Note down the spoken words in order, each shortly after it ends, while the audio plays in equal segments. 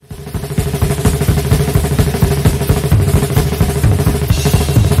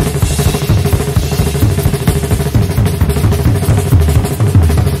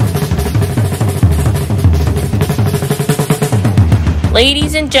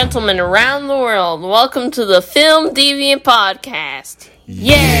Ladies and gentlemen around the world, welcome to the Film Deviant Podcast.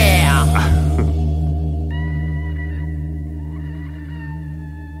 Yeah!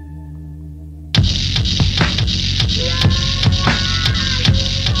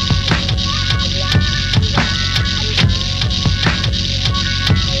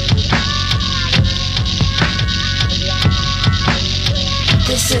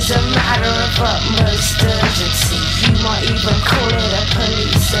 This is a matter of utmost urgency. You might even call it a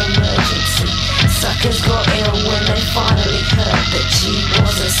police emergency. Suckers got ill when they finally heard that G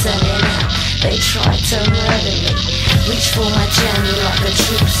wasn't selling out. They tried to murder me. Reach for my jammy like a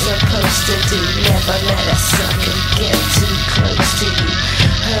troop's supposed to do. Never let a sucker get too close to you.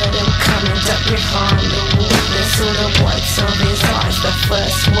 Heard him coming up behind the wall. Then saw the whites of his eyes. The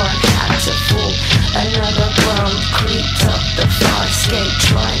first one had to fall. Another bum creeped up the fire escape,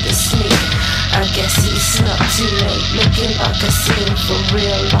 trying to sneak. I guess he snuck too late, looking like a scene from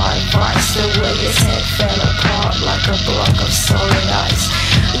real life ice. The way his head fell apart like a block of solid ice.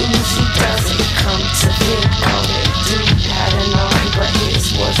 Uzi doesn't come to think of it. Dude had an arm, but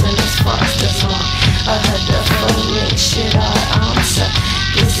his wasn't as fast as mine. I heard the phone ring, should I answer?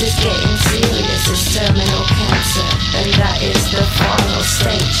 This is getting serious, it's terminal cancer. And that is the final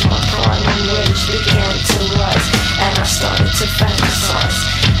stage. My prime and rage began to rise, and I started to fantasize.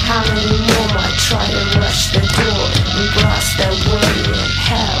 How many more might try to rush the door and blast their word in?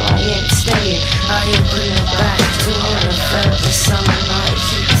 Hell, I ain't staying. I opened the back door and felt the summer night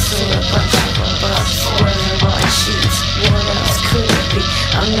heat. Saw a bunch of bugs wearing white sheets. What else could it be?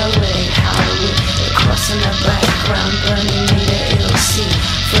 I'm nowhere in Halloween. The cross in the background burning made an ill scene.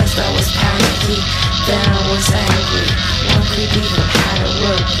 First I was panicky, then I was angry. One could even had a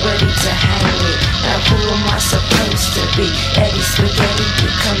rope ready to hang me. Now who am I supposed to be? Eddie Spaghetti,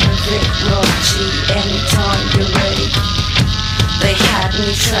 becoming Vic Rochi. Anytime you're ready. They had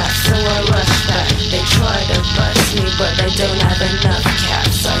me trapped, so I rushed back. They tried to bust me, but they don't have enough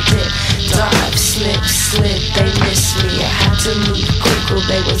caps. I did dive, slip, slid, they missed me. I had to move quick or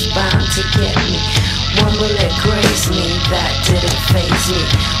they was bound to get me. One bullet grazed me, that didn't faze me.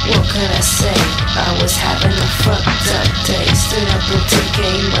 What could I say? I was having a fucked up day. Stood up and took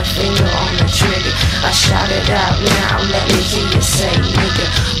aim, my finger on the trigger. I shouted out, now let me hear you say nigga.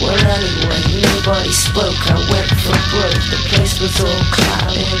 Well anyway, nobody spoke, I went for broke. The place was all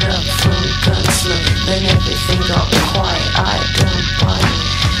clouded up from gunsmoke. Then everything got quiet, I don't buy it.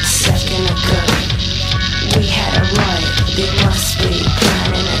 Second ago, we had a riot. They must be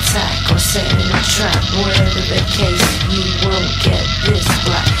planning an attack or setting a trap. Whatever the case, you won't get this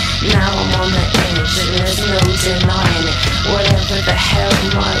black. Now I'm on the edge and there's no denying it. Whatever the hell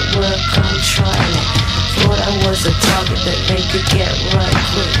might work, I'm trying it. Thought I was a target that they could get right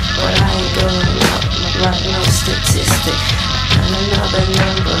quick, but I ain't going up like no statistic. And another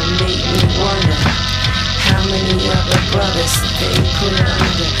number made me wonder how many other brothers they put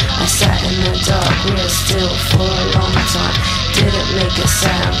under. I sat in the dark real still for a long time. Didn't make a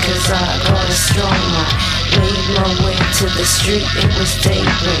sound cause I got a strong mind. Made my way to the street, it was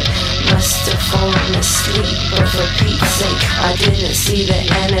daybreak. Must have fallen asleep, but for Pete's sake I didn't see the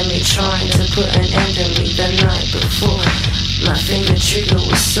enemy trying to put an end to me the night before. My finger trigger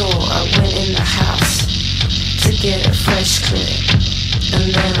was sore, I went in the house to get a fresh clip.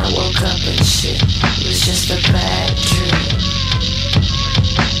 And then I woke up and shit, it was just a bad dream.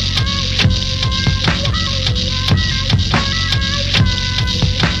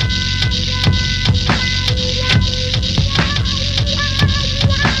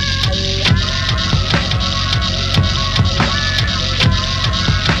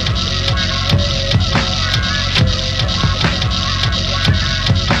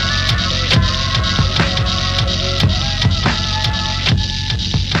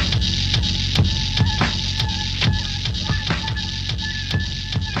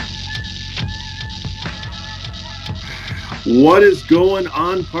 What is going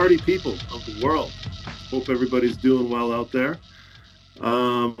on, party people of the world? Hope everybody's doing well out there.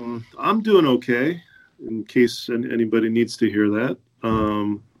 I'm doing okay, in case anybody needs to hear that.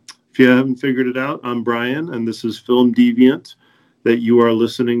 If you haven't figured it out, I'm Brian, and this is Film Deviant that you are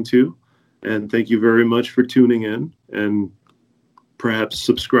listening to. And thank you very much for tuning in and perhaps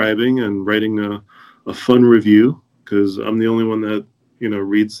subscribing and writing a fun review, because I'm the only one that,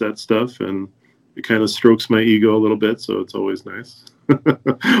 reads that stuff, and it kind of strokes my ego a little bit, so it's always nice.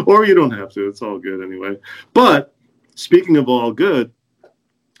 Or you don't have to. It's all good anyway. But speaking of all good,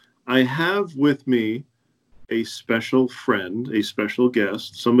 I have with me a special friend, a special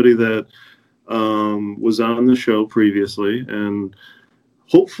guest, somebody that was on the show previously, and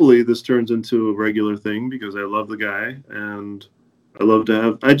hopefully this turns into a regular thing because I love the guy, and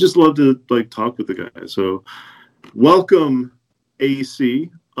I just love to like talk with the guy. So welcome, AC,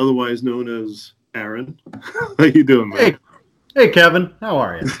 otherwise known as Aaron. How you doing, man? Hey, Kevin. How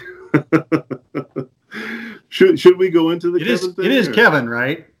are you? Should we go into the Kevin thing? It is Kevin,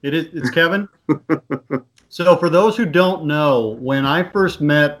 right? It's Kevin. So for those who don't know, when I first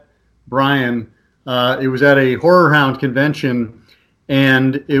met Brian, it was at a Horror Hound convention,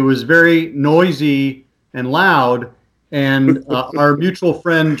 and it was very noisy and loud. And our mutual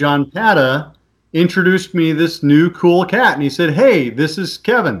friend John Pata introduced me this new cool cat, and he said, "Hey, this is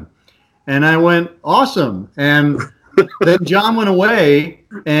Kevin," and I went, "Awesome!" And then John went away,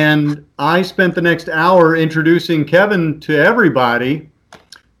 and I spent the next hour introducing Kevin to everybody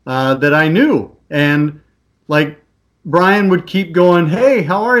that I knew. And like Brian would keep going, "Hey,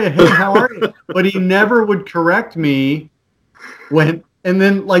 how are you? Hey, how are you?" But he never would correct me and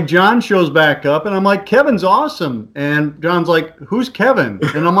then like John shows back up, and I'm like, "Kevin's awesome." And John's like, "Who's Kevin?"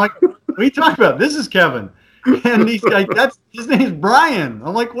 And I'm like, "What are you talking about? This is Kevin." And he's like, his name's Brian.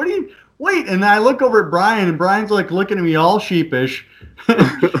 I'm like, "What do you?" Wait, and I look over at Brian, and Brian's like looking at me all sheepish.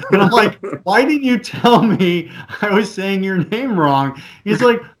 And I'm like, "Why didn't you tell me I was saying your name wrong?" He's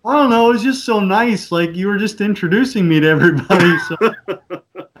like, "I don't know, it was just so nice. Like, you were just introducing me to everybody. So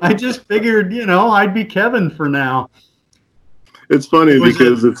I just figured, I'd be Kevin for now." It's funny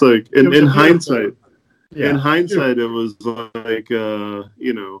because it's like, in hindsight, it was like,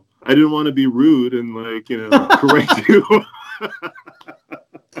 I didn't want to be rude and like, correct you.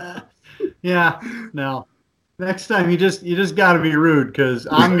 Yeah, no. Next time you just got to be rude, because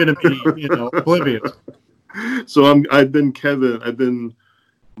I'm gonna be oblivious. So I've been Kevin. I've been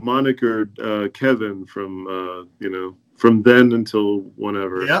monikered Kevin from then until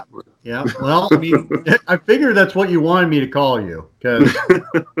whenever. Yep. Yeah. Well, I mean, I figured that's what you wanted me to call you, because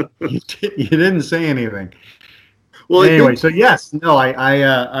you didn't say anything. Well, anyway, so yes, no,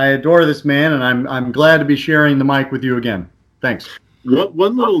 I adore this man, and I'm glad to be sharing the mic with you again. Thanks.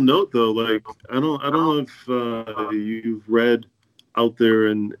 One little note though, like I don't know if you've read out there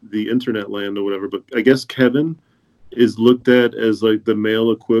in the internet land or whatever, but I guess Kevin is looked at as like the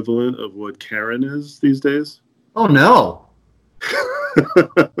male equivalent of what Karen is these days. Oh no!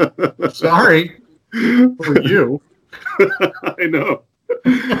 Sorry for you. I know.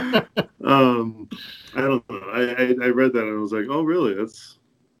 I don't know. I read that and I was like, oh really?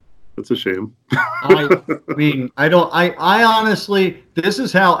 That's a shame. I mean, I honestly, this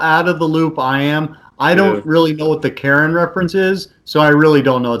is how out of the loop I am. I don't really know what the Karen reference is, so I really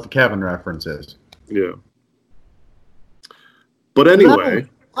don't know what the Kevin reference is. Yeah. But anyway,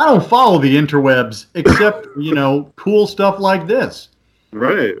 I don't follow the interwebs except, cool stuff like this.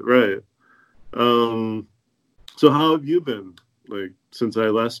 Right. So how have you been, like, since I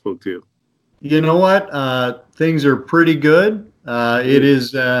last spoke to you? You know what? Things are pretty good. It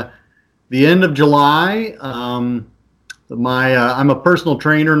is the end of July. I'm a personal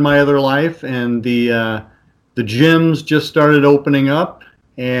trainer in my other life, and the gyms just started opening up,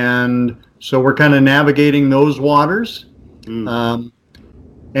 and so we're kind of navigating those waters.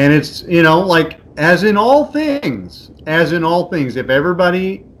 And it's, like as in all things, if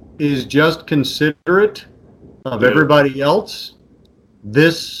everybody is just considerate of everybody else,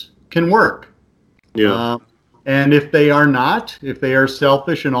 this can work. Yeah. And if they are not, if they are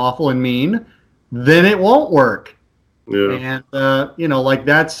selfish and awful and mean, then it won't work. Yeah. And like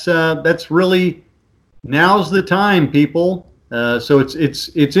that's really, now's the time, people. So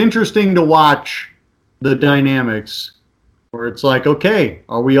it's interesting to watch the dynamics where it's like, okay,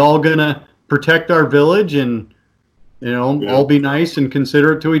 are we all gonna protect our village and all be nice and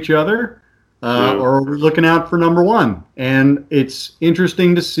considerate to each other, or are we looking out for number one? And it's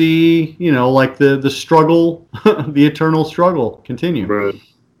interesting to see, like the struggle, the eternal struggle continue.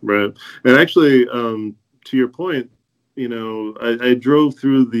 Right. And actually, to your point, I drove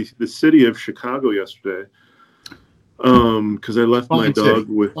through the city of Chicago yesterday because I left my dog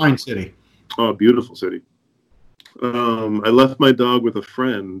with fine city. Oh, beautiful city. I left my dog with a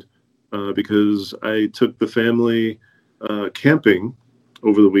friend because I took the family camping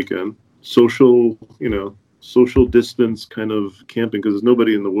over the weekend. Social distance kind of camping because there's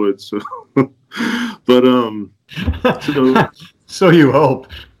nobody in the woods. So, but so you hope.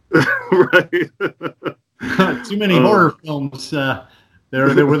 Right. Too many horror films where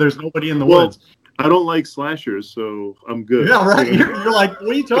there's nobody in the woods. I don't like slashers, so I'm good. Yeah, right. You're like,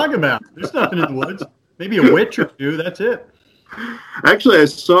 what are you talking about? There's nothing in the woods. Maybe a witch or two. That's it. Actually,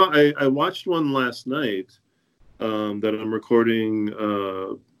 I watched one last night that I'm recording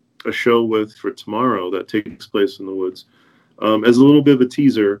a show with for tomorrow that takes place in the woods. As a little bit of a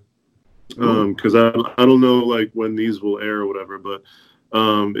teaser, because I don't know like when these will air or whatever, but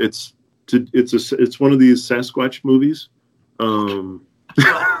it's one of these Sasquatch movies. One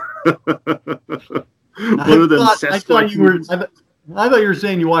of them Sasquatch movies. I thought you were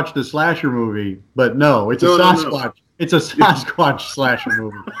saying you watched a slasher movie, but no, it's a Sasquatch. No. It's a Sasquatch slasher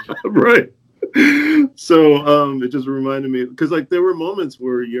movie. Right. So it just reminded me, because like there were moments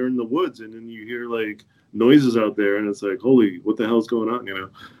where you're in the woods and then you hear like noises out there and it's like, holy, what the hell's going on, you know?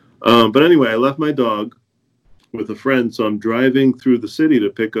 But anyway, I left my dog with a friend, so I'm driving through the city to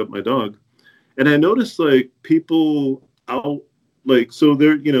pick up my dog, and I noticed like people out, like, so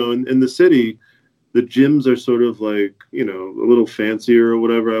they're, you know, in the city, the gyms are sort of like, you know, a little fancier or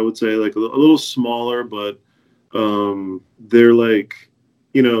whatever, I would say, like a little smaller, but they're like,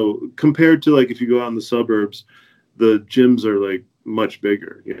 you know, compared to like if you go out in the suburbs, the gyms are like much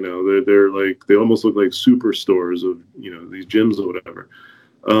bigger, you know, they're like, they almost look like superstores of, you know, these gyms or whatever.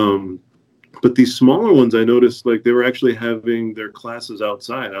 But these smaller ones, I noticed like they were actually having their classes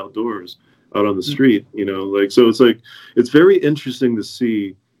outside, outdoors, out on the street, you know, like, so it's like, it's very interesting to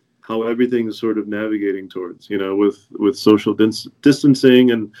see how everything is sort of navigating towards, you know, with social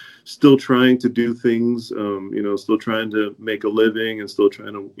distancing and still trying to do things, you know, still trying to make a living and still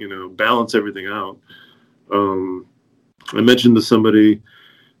trying to, you know, balance everything out. I mentioned to somebody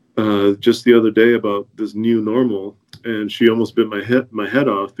just the other day about this new normal, and she almost bit my head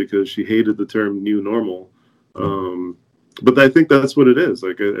off because she hated the term new normal. But I think that's what it is.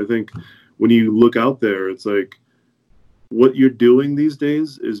 Like, I think when you look out there, it's like, what you're doing these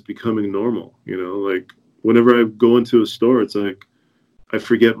days is becoming normal, you know, like whenever I go into a store, it's like, I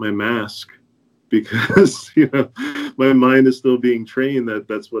forget my mask because, you know, my mind is still being trained that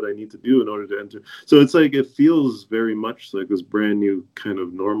that's what I need to do in order to enter. So it's like, it feels very much like this brand new kind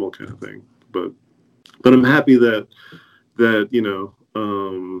of normal kind of thing. But I'm happy that, you know,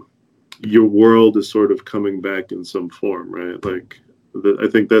 your world is sort of coming back in some form, right? Like, I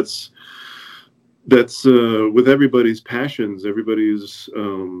think that's with everybody's passions, everybody's,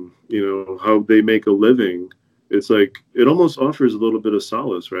 you know, how they make a living. It's like, it almost offers a little bit of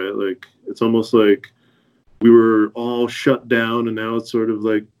solace, right? Like, it's almost like we were all shut down and now it's sort of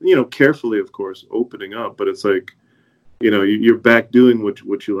like, you know, carefully, of course, opening up, but it's like, you know, you're back doing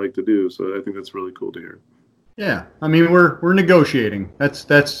what you like to do. So I think that's really cool to hear. Yeah. I mean, we're negotiating.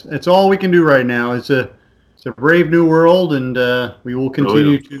 That's all we can do right now. It's a brave new world, and we will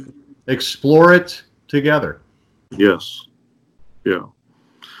continue to explore it together. Yes. Yeah.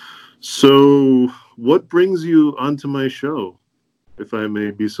 So what brings you onto my show, if I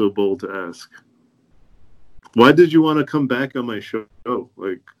may be so bold to ask? Why did you want to come back on my show?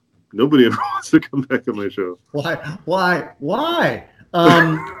 Like, nobody ever wants to come back on my show. Why? Why?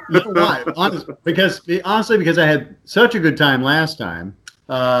 Honestly, because I had such a good time last time.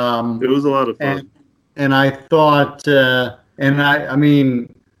 It was a lot of fun. And I thought, I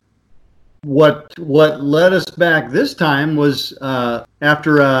mean, what led us back this time was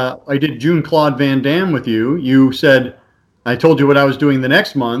after I did June Claude Van Damme with you. You said, I told you what I was doing the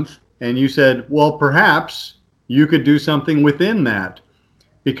next month, and you said, well, perhaps you could do something within that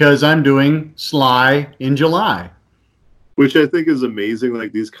because I'm doing Sly in July. Which I think is amazing,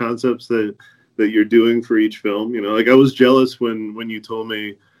 like these concepts that you're doing for each film. You know, like I was jealous when you told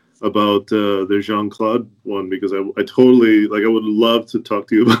me about the Jean-Claude one, because I totally, like, I would love to talk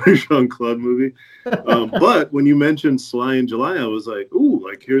to you about a Jean-Claude movie. But when you mentioned Sly in July, I was like, ooh,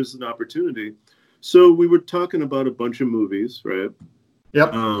 like here's an opportunity. So we were talking about a bunch of movies, right?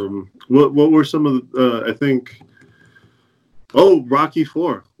 Yep. What were some of the, I think, Rocky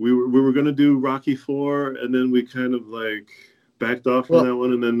IV. We were going to do Rocky IV, and then we kind of like backed off from that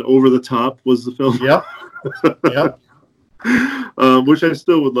one, and then Over the Top was the film. Yep. Yep. Which I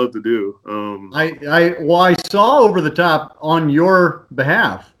still would love to do. I saw Over the Top on your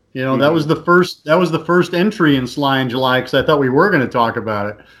behalf. You know, that was the first entry in Sly in July, because I thought we were going to talk about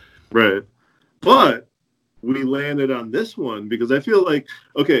it. Right. But we landed on this one because I feel like,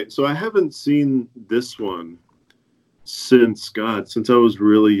 okay, so I haven't seen this one since I was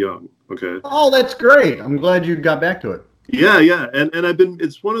really young. Okay. Oh, that's great. I'm glad you got back to it. Yeah. And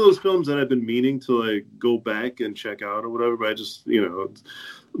it's one of those films that I've been meaning to like go back and check out or whatever, but I just, you know,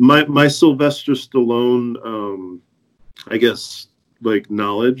 my Sylvester Stallone, I guess, like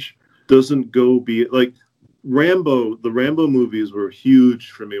knowledge doesn't go be like the Rambo movies were huge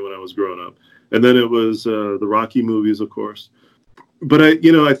for me when I was growing up. And then it was the Rocky movies, of course. But I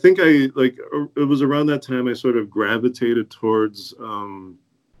think it was around that time I sort of gravitated towards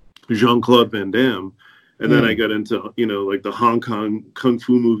Jean-Claude Van Damme. And then I got into, you know, like the Hong Kong Kung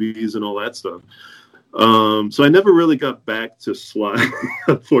Fu movies and all that stuff. So I never really got back to Sly,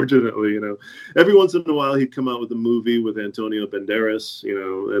 unfortunately. Every once in a while he'd come out with a movie with Antonio Banderas,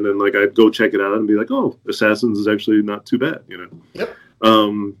 and then like I'd go check it out and be like, oh, Assassins is actually not too bad, Yep.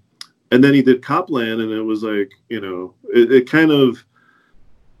 And then he did Copland, and it was like, it kind of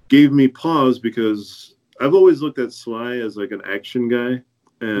gave me pause because I've always looked at Sly as like an action guy.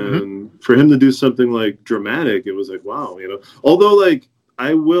 And for him to do something like dramatic, it was like, wow, Although, like,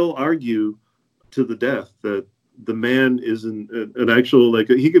 I will argue to the death that the man isn't an actual, like,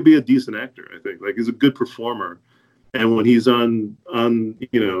 he could be a decent actor, I think. Like, he's a good performer. And when he's on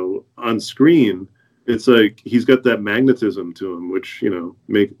screen, it's like he's got that magnetism to him, which,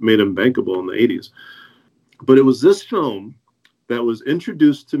 made him bankable in the 80s. But it was this film that was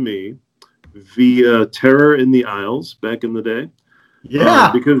introduced to me via Terror in the Aisles back in the day. Yeah.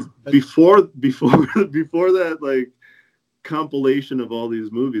 Because before that, like, compilation of all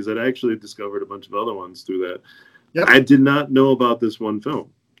these movies, I'd actually discovered a bunch of other ones through that. Yep. I did not know about this one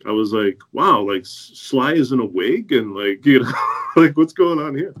film. I was like, wow, like Sly is in a wig and like, like what's going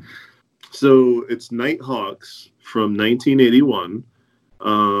on here? So it's Nighthawks from 1981,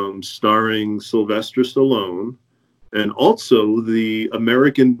 starring Sylvester Stallone, and also the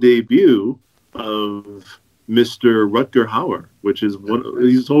American debut of Mr. Rutger Hauer, which is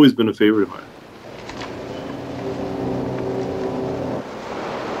he's always been a favorite of mine.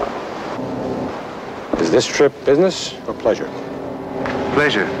 Is this trip business or pleasure?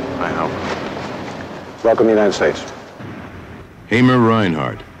 Pleasure, I hope. Welcome to the United States. Hamer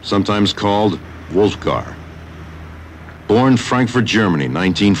Reinhardt, sometimes called Wolfgar. Born Frankfurt, Germany,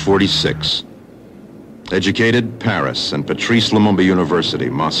 1946. Educated Paris and Patrice Lumumba University,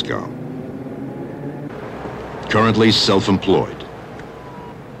 Moscow. Currently self-employed.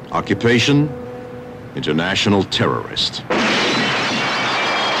 Occupation, international terrorist.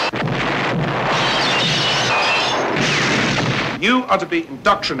 You are to be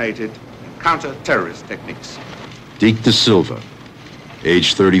indoctrinated in counter-terrorist techniques. Deke Da Silva,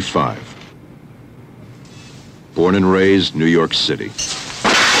 age 35. Born and raised New York City.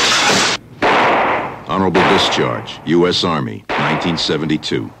 Honorable discharge, U.S. Army,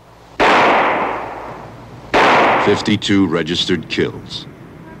 1972. 52 registered kills.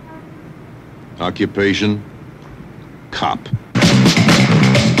 Occupation, cop.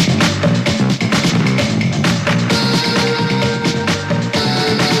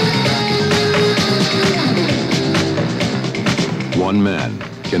 One man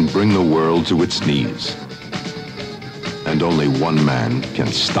can bring the world to its knees. And only one man can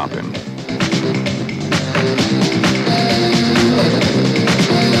stop him.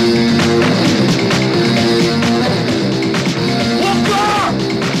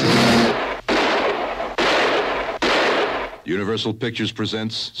 Universal Pictures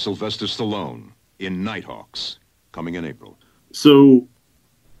presents Sylvester Stallone in Nighthawks, coming in April. So,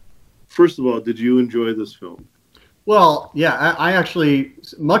 first of all, did you enjoy this film? Well, yeah, I actually,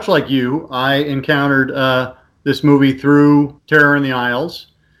 much like you, I encountered this movie through Terror in the Aisles.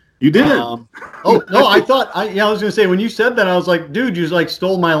 You did? Oh, no, I thought, I was going to say, when you said that, I was like, dude, you like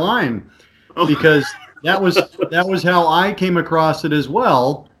stole my line. Because that was how I came across it as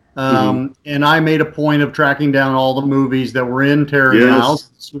well. And I made a point of tracking down all the movies that were in Terror in the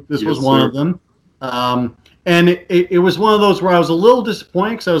Aisles. This was one of them. And it was one of those where I was a little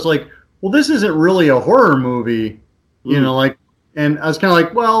disappointed because I was like, well, this isn't really a horror movie. You know, like, and I was kind of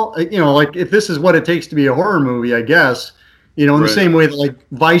like, well, like if this is what it takes to be a horror movie, I guess, in the same way that like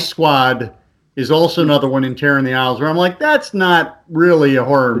Vice Squad is also another one in Terror in the Aisles where I'm like, that's not really a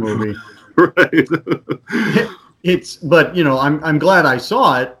horror movie. Right. But I'm glad I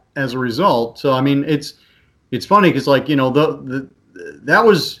saw it as a result. So, I mean, it's funny because like, that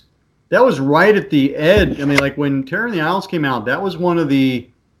was right at the edge. I mean, like when Terror in the Aisles came out, that was one of the,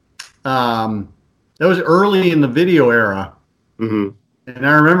 that was early in the video era. And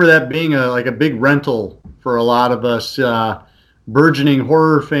I remember that being a big rental for a lot of us burgeoning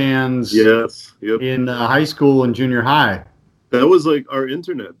horror fans. Yes. Yep. In high school and junior high. That was like our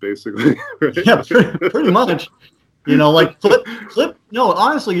internet, basically. Right? Yeah, pretty much. Like clip. No,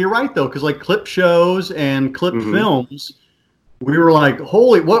 honestly, you're right though, because like clip shows and clip films, we were like,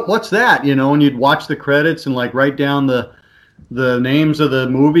 holy, what's that? And you'd watch the credits and like write down the names of the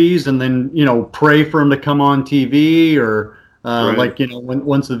movies and then, pray for them to come on TV or like,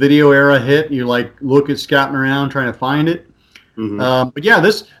 once the video era hit, you like look at scouting around trying to find it. But yeah,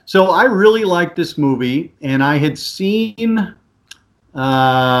 so I really liked this movie and I had seen,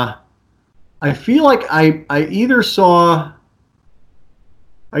 I feel like I either saw,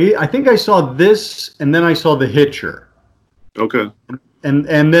 I think I saw this and then I saw The Hitcher. Okay.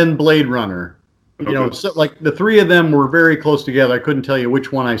 And then Blade Runner. You know, so, like the three of them were very close together. I couldn't tell you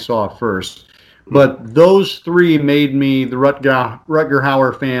which one I saw first, but those three made me the Rutger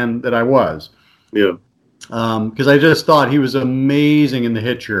Hauer fan that I was. Yeah. Because I just thought he was amazing in The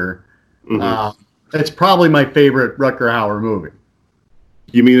Hitcher. Mm-hmm. It's probably my favorite Rutger Hauer movie.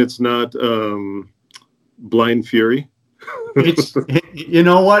 You mean it's not Blind Fury? It's, you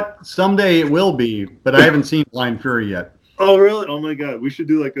know what? Someday it will be, but I haven't seen Blind Fury yet. Oh, really? Oh, my God. We should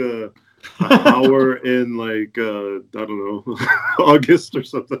do like a hour in like, I don't know, August or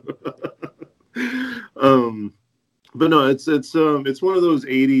something. But no, it's one of those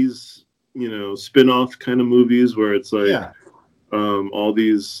 80s, you know, spin-off kind of movies where it's like all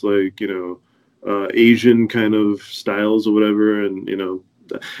these like, you know, Asian kind of styles or whatever. And, you know,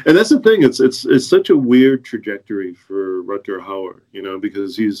 and that's the thing. It's such a weird trajectory for Rutger Hauer, you know,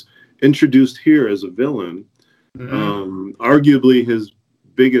 because he's introduced here as a villain. Mm-hmm. Arguably his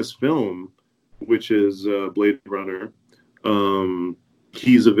biggest film, which is Blade Runner.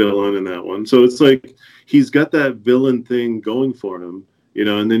 He's a villain in that one. So it's like he's got that villain thing going for him, you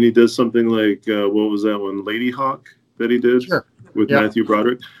know, and then he does something like, what was that one? Lady Hawk that he did with Matthew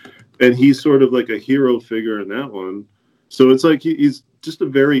Broderick. And he's sort of like a hero figure in that one. So it's like he's just a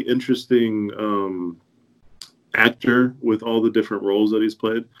very interesting actor with all the different roles that he's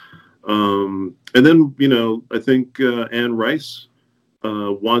played. And then, you know, I think Anne Rice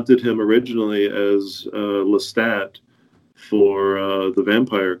wanted him originally as Lestat for the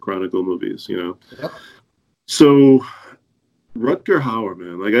Vampire Chronicle movies, you know. Yep. So Rutger Hauer,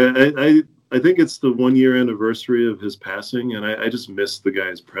 man, like I think it's the 1 year anniversary of his passing, and I just miss the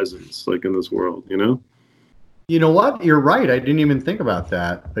guy's presence, like in this world, you know. You know what? You're right. I didn't even think about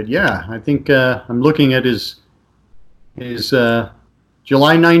that, but yeah, I think I'm looking at his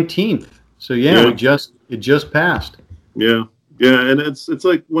July 19th. So yeah, it just passed. Yeah. Yeah, and it's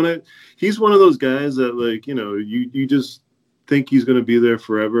like he's one of those guys that, like, you know, you just think he's going to be there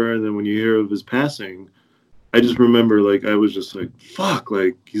forever, and then when you hear of his passing, I just remember, like, I was just like, fuck,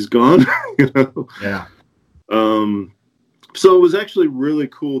 like, he's gone, you know? Yeah. So it was actually really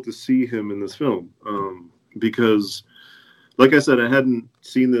cool to see him in this film, because, like I said, I hadn't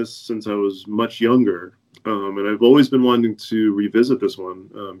seen this since I was much younger, and I've always been wanting to revisit this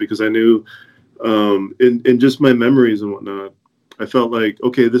one, because I knew, in just my memories and whatnot, I felt like,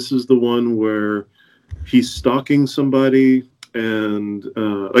 okay, this is the one where he's stalking somebody, and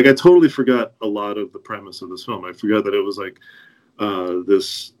like I totally forgot a lot of the premise of this film. I forgot that it was like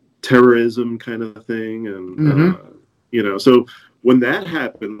this terrorism kind of thing, and you know, so when that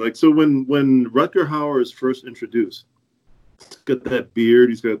happened, like, so when Rutger Hauer is first introduced, he's got that beard,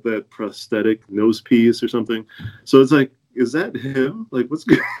 he's got that prosthetic nose piece or something. So it's like, is that him? Like, what's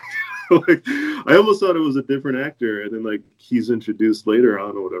good? Like, I almost thought it was a different actor, and then like he's introduced later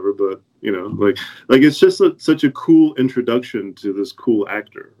on or whatever. But you know, like it's just such a cool introduction to this cool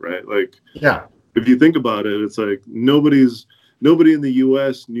actor, right? Like, yeah, if you think about it, it's like nobody in the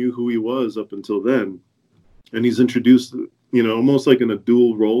U.S. knew who he was up until then, and he's introduced, you know, almost like in a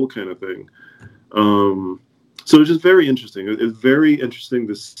dual role kind of thing. So it's just very interesting. It's very interesting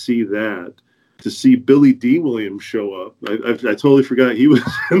to see that. To see Billy D. Williams show up, I totally forgot he was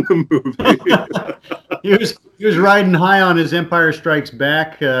in the movie. he was riding high on his Empire Strikes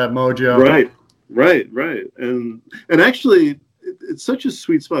Back mojo. Right, and actually, it's such a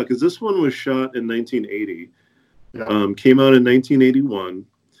sweet spot because this one was shot in 1980, came out in 1981.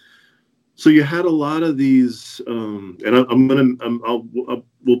 So you had a lot of these, and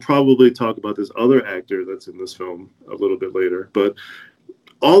we'll probably talk about this other actor that's in this film a little bit later, but.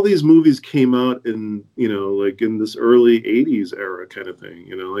 All these movies came out in, you know, like in this early 80s era kind of thing,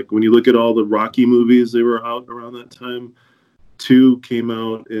 you know, like when you look at all the Rocky movies, they were out around that time. 2 came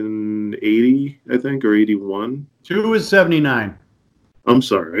out in 80, I think, or 81. 2 was 79. I'm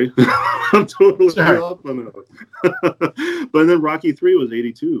sorry. I'm totally off on that. But then Rocky 3 was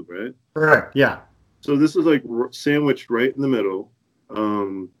 82, right? Correct, yeah. So this is like sandwiched right in the middle.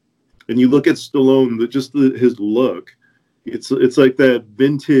 And you look at Stallone, his look. It's like that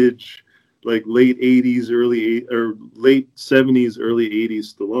vintage, like late 80s, late 70s, early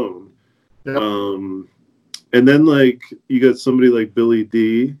 80s Stallone. Yep. And then like you got somebody like Billy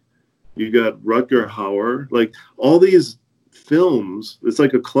D. You got Rutger Hauer. Like all these films, it's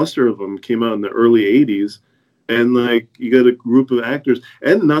like a cluster of them came out in the early 80s. And like you got a group of actors,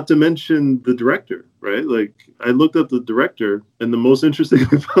 and not to mention the director, right? Like I looked up the director, and the most interesting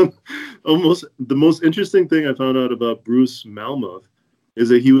thing I found out about Bruce Malmuth is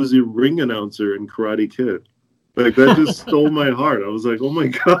that he was a ring announcer in Karate Kid. Like that just stole my heart. I was like, oh my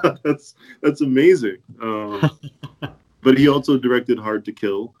god, that's amazing. But he also directed Hard to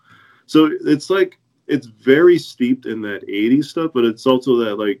Kill. So it's like it's very steeped in that 80s stuff, but it's also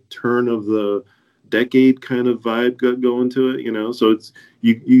that like turn of the decade kind of vibe going to it, you know. So it's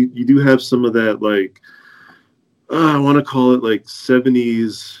you do have some of that like I want to call it like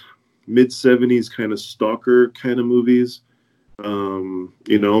 70s, mid 70s kind of stalker kind of movies.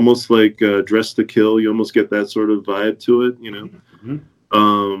 You know, almost like Dress to Kill. You almost get that sort of vibe to it, you know.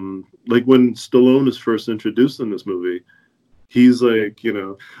 Mm-hmm. Like when Stallone is first introduced in this movie, he's like, you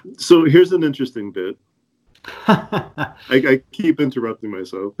know. So here's an interesting bit. I keep interrupting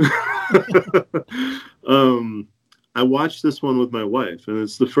myself. I watched this one with my wife, and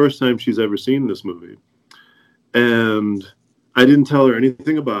it's the first time she's ever seen this movie. And I didn't tell her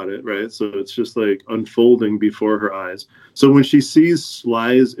anything about it, right? So it's just like unfolding before her eyes. So when she sees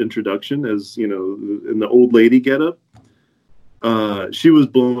Sly's introduction as, you know, in the old lady getup, she was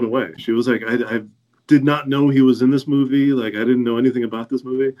blown away. She was like, I did not know he was in this movie. Like, I didn't know anything about this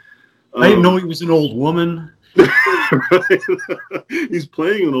movie. I didn't know he was an old woman. Right? He's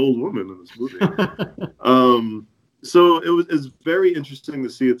playing an old woman in this movie. So it's very interesting to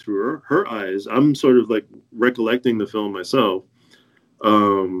see it through her eyes. I'm sort of like recollecting the film myself.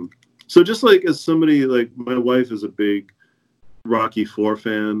 So just like as somebody, like my wife is a big Rocky IV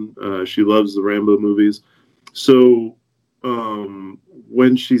fan. She loves the Rambo movies. So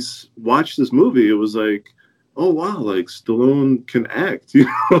when she watched this movie, it was like, oh wow, like Stallone can act, you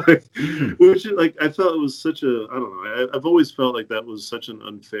know, like, which like I felt it was such a, I don't know, I've always felt like that was such an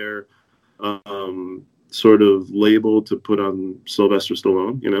unfair sort of label to put on Sylvester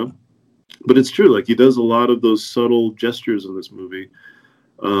Stallone, you know, but it's true. Like he does a lot of those subtle gestures in this movie.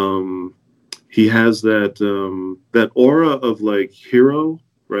 He has that aura of like hero,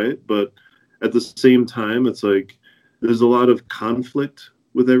 right? But at the same time, it's like there's a lot of conflict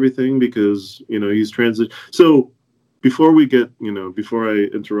with everything because, you know, he's transit. So before we get, you know, before I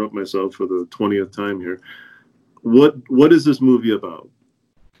interrupt myself for the 20th time here, what is this movie about?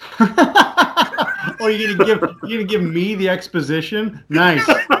 Oh, you're gonna give me the exposition? Nice.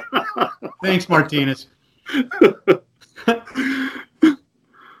 Thanks, Martinez.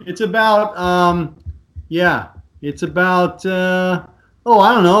 It's about it's about I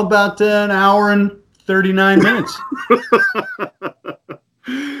don't know, about an hour and 39 minutes.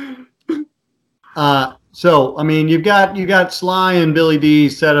 So I mean, you've got Sly and Billy D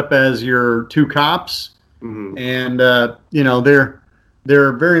set up as your two cops, mm-hmm. and you know they're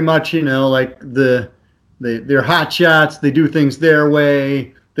very much, you know, like they're hot shots. They do things their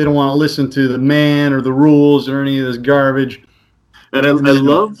way. They don't want to listen to the man or the rules or any of this garbage. And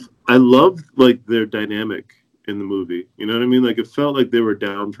I love like their dynamic in the movie. You know what I mean? Like it felt like they were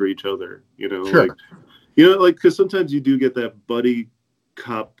down for each other. You know, sure. Like, you know, like because sometimes you do get that buddy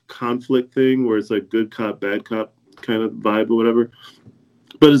cop conflict thing where it's like good cop, bad cop kind of vibe or whatever.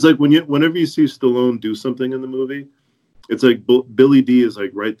 But it's like whenever you see Stallone do something in the movie, it's like Billy D is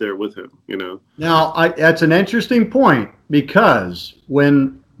like right there with him, you know. Now, that's an interesting point because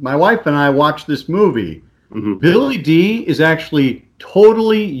when my wife and I watched this movie, mm-hmm. Billy D is actually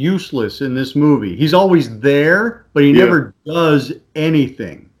totally useless in this movie. He's always there, but he never does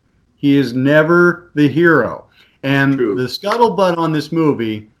anything. He is never the hero. And True. The scuttlebutt on this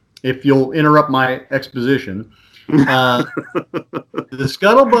movie, if you'll interrupt my exposition, the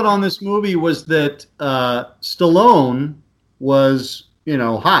scuttlebutt on this movie was that Stallone was, you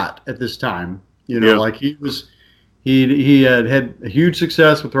know, hot at this time. You know, like he had a huge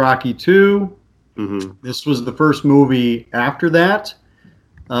success with Rocky II. Mm-hmm. This was the first movie after that.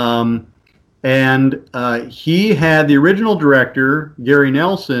 And he had the original director, Gary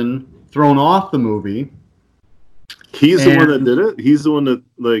Nelson, thrown off the movie. He's the one that did it? He's the one that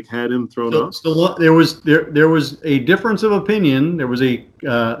like had him thrown off? There was a difference of opinion. There was a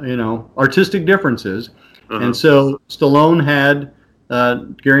artistic differences. Uh-huh. And so Stallone had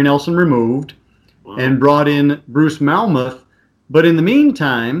Gary Nelson removed and brought in Bruce Malmuth. But in the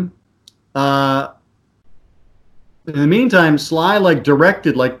meantime, Sly like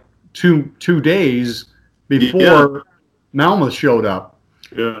directed like two days before Malmuth showed up.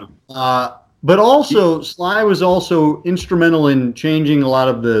 Yeah. But also, Sly was also instrumental in changing a lot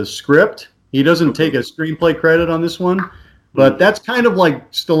of the script. He doesn't take a screenplay credit on this one, but that's kind of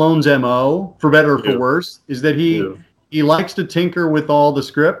like Stallone's MO, for better or for worse, is that he likes to tinker with all the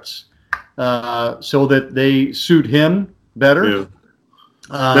scripts so that they suit him better. Yeah.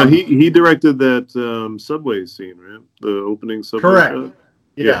 Now, he directed that subway scene, right? The opening subway correct. shot?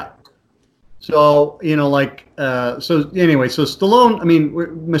 Yeah. So, you know, like, so Stallone, I mean,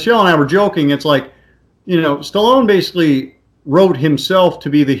 Michelle and I were joking. It's like, you know, Stallone basically wrote himself to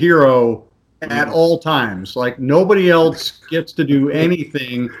be the hero at all times. Like, nobody else gets to do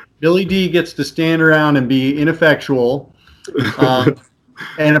anything. Billy D gets to stand around and be ineffectual.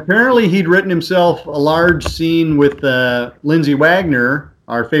 And apparently he'd written himself a large scene with Lindsay Wagner,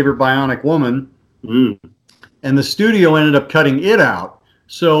 our favorite bionic woman, and the studio ended up cutting it out.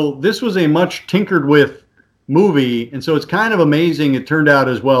 So this was a much tinkered with movie, and so it's kind of amazing it turned out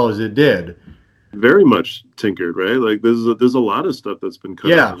as well as it did. Very much tinkered, right? Like there's a lot of stuff that's been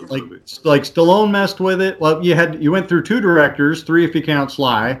cut out of the movie. Like Stallone messed with it. Well, you went through 2 directors, 3 if you count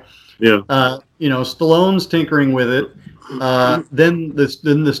Sly. Yeah. Stallone's tinkering with it. Then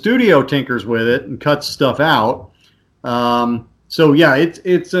the studio tinkers with it and cuts stuff out. So yeah,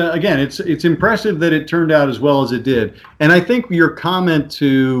 it's impressive that it turned out as well as it did. And I think your comment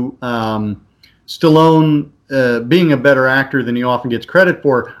to Stallone being a better actor than he often gets credit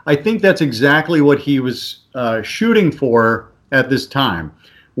for, I think that's exactly what he was shooting for at this time.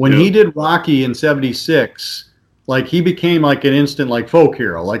 When he did Rocky in '76, like he became like an instant like folk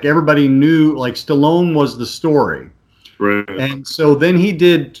hero. Like everybody knew like Stallone was the story. Right. And so then he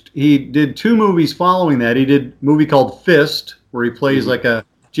did 2 movies following that. He did a movie called Fist, where he plays like a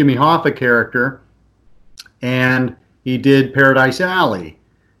Jimmy Hoffa character, and he did Paradise Alley,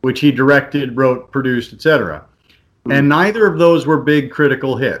 which he directed, wrote, produced, etc. And neither of those were big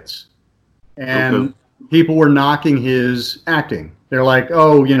critical hits. And people were knocking his acting. They're like,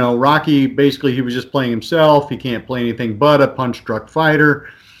 oh, Rocky, basically he was just playing himself. He can't play anything but a punch-drunk fighter.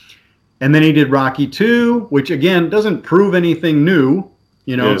 And then he did Rocky 2, which, again, doesn't prove anything new.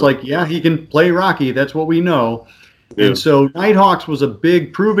 It's like, yeah, he can play Rocky. That's what we know. Yeah. And so Nighthawks was a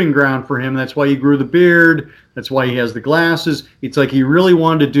big proving ground for him. That's why he grew the beard. That's why he has the glasses. It's like he really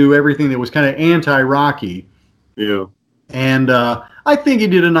wanted to do everything that was kind of anti-Rocky. Yeah. And I think he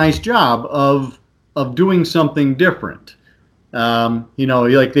did a nice job of doing something different.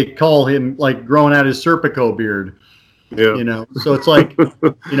 Like they call him like growing out his Serpico beard. Yeah. So it's like,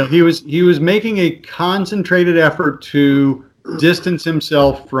 he was making a concentrated effort to distance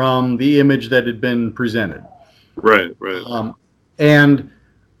himself from the image that had been presented. Right. But again,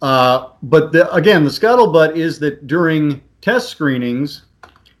 the scuttlebutt is that during test screenings,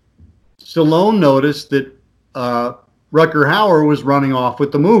 Stallone noticed that Rutger Hauer was running off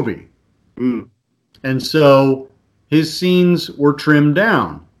with the movie. And so his scenes were trimmed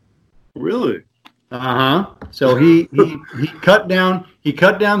down. Really? So he cut down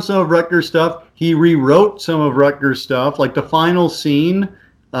some of Rutger's stuff. He rewrote some of Rutger's stuff, like the final scene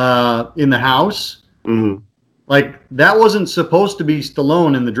in the house. Like that wasn't supposed to be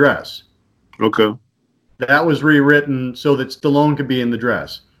Stallone in the dress. Okay. That was rewritten so that Stallone could be in the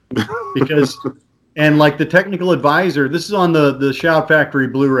dress. Because and like the technical advisor, this is on the Shout Factory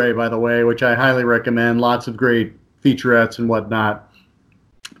Blu-ray, by the way, which I highly recommend. Lots of great featurettes and whatnot.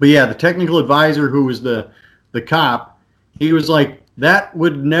 But yeah, the technical advisor who was the cop, he was like, that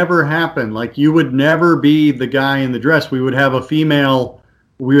would never happen. Like you would never be the guy in the dress. We would have female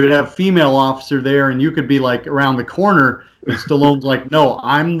officer there and you could be like around the corner. And Stallone's like, no,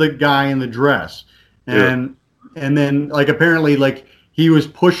 I'm the guy in the dress. And then like apparently like he was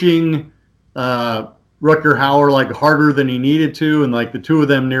pushing Rutger Hauer like harder than he needed to. And like the two of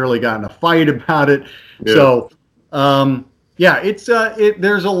them nearly got in a fight about it. Yeah. So,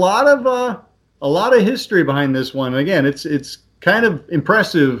 there's a lot of history behind this one. Again, it's kind of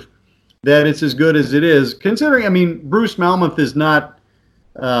impressive that it's as good as it is, considering. I mean, Bruce Malmuth is not.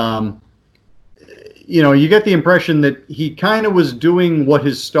 You get the impression that he kind of was doing what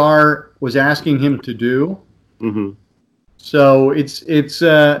his star was asking him to do. So it's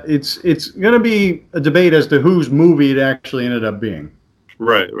going to be a debate as to whose movie it actually ended up being.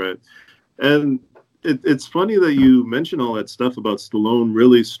 Right, and. It's funny that you mention all that stuff about Stallone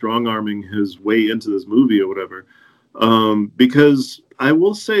really strong-arming his way into this movie or whatever, because I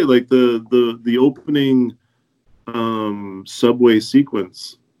will say, like the opening subway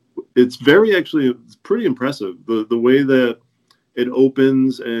sequence, it's pretty impressive. The way that it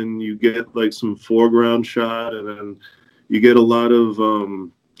opens and you get like some foreground shot, and then you get a lot of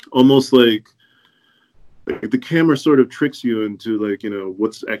almost like the camera sort of tricks you into like,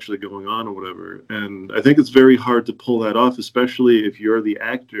 what's actually going on or whatever. And I think it's very hard to pull that off, especially if you're the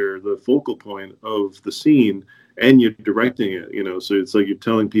actor, the focal point of the scene, and you're directing it, so it's like you're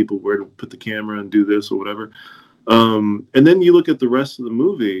telling people where to put the camera and do this or whatever. And then you look at the rest of the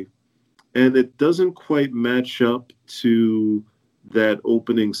movie and it doesn't quite match up to that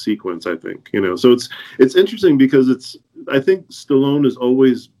opening sequence, I think, so it's interesting because I think Stallone has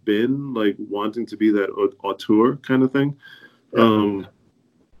always been like wanting to be that auteur kind of thing. And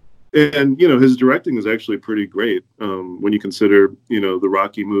his directing is actually pretty great when you consider, the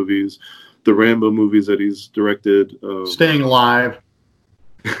Rocky movies, the Rambo movies that he's directed. Staying Alive.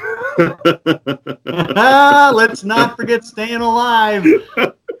 Let's not forget Staying Alive.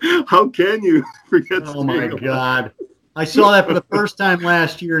 How can you forget? Oh my God. I saw that for the first time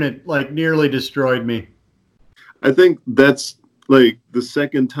last year and it like nearly destroyed me. I think that's like the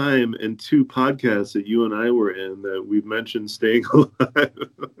second time in 2 podcasts that you and I were in that we've mentioned Staying Alive.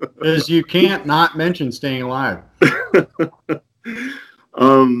 Because you can't not mention Staying Alive.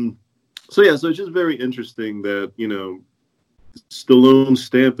 So it's just very interesting that, you know, Stallone's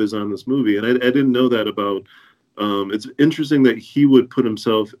stamp is on this movie. And I didn't know that about, it's interesting that he would put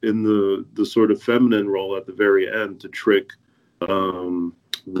himself in the sort of feminine role at the very end to trick Wolfgar,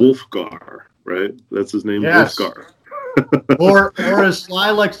 right? That's his name, yes. Wolfgar. or as Sly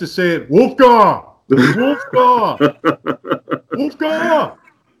likes to say it, Wolfgar! Wolfgar! Wolfgar!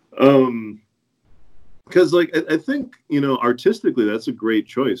 Because like I think, you know, artistically that's a great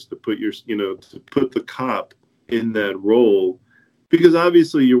choice to put to put the cop in that role, because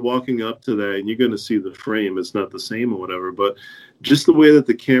obviously you're walking up to that and you're going to see the frame. It's not the same or whatever, but just the way that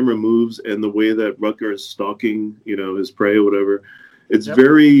the camera moves and the way that Rutger is stalking, you know, his prey or whatever, it's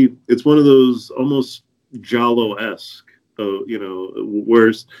it's one of those almost Giallo-esque, you know,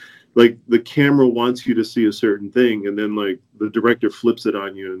 whereas like the camera wants you to see a certain thing and then like the director flips it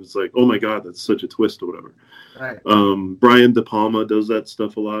on you and it's like, oh my God, that's such a twist or whatever. Right. Brian De Palma does that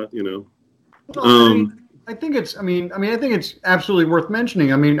stuff a lot, you know. Well, I think it's absolutely worth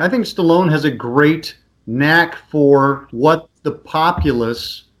mentioning. I mean, I think Stallone has a great knack for what the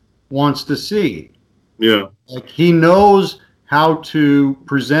populace wants to see. Yeah. Like he knows how to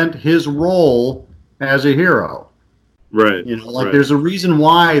present his role as a hero. Right. You know, like there's a reason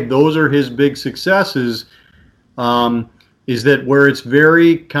why those are his big successes, is that where it's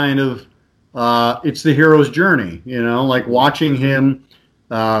very kind of, it's the hero's journey, you know, like watching him,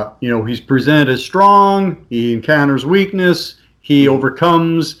 you know, he's presented as strong, he encounters weakness, he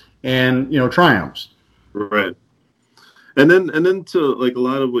overcomes and, you know, triumphs. Right. And then to like a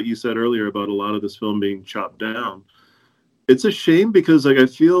lot of what you said earlier about a lot of this film being chopped down, it's a shame because like I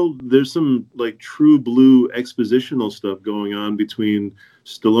feel there's some like true blue expositional stuff going on between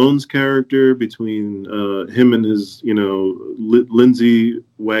Stallone's character, between him and his, you know, Lindsay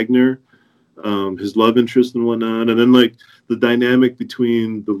Wagner, his love interest and whatnot, and then like the dynamic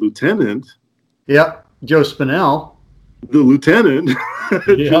between the lieutenant. Yep, Joe Spinell. The lieutenant,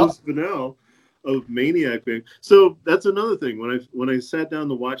 Joe Spinell of Maniac fame. So that's another thing. When I sat down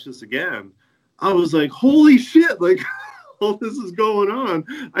to watch this again, I was like, holy shit! Like. All this is going on.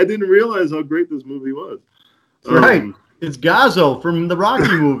 I didn't realize how great this movie was. Right. It's Gazzo from the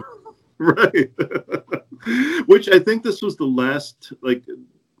Rocky movie. Right. Which I think this was the last, like,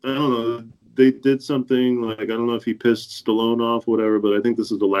 I don't know, they did something, like, I don't know if he pissed Stallone off or whatever, but I think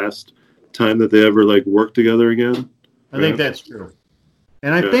this is the last time that they ever, like, worked together again. I think that's true.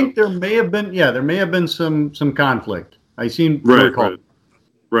 And I think there may have been some conflict. I seem to recall.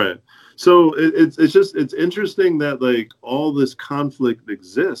 Right. So it's interesting that like all this conflict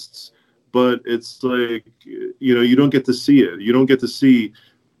exists, but it's like, you know, you don't get to see it. You don't get to see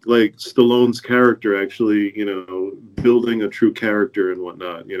like Stallone's character actually, you know, building a true character and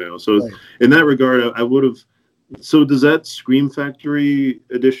whatnot, you know. So in that regard, I would have. So does that Scream Factory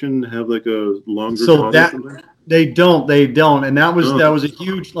edition have like a longer? So that they don't, and that was a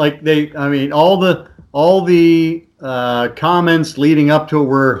huge all the comments leading up to it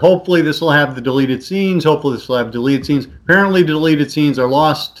were hopefully this will have the deleted scenes. Hopefully this will have deleted scenes. Apparently deleted scenes are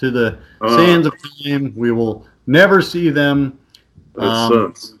lost to the sands of time. We will never see them. That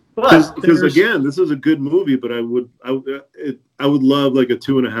sucks. Because again, this is a good movie, but I would love like a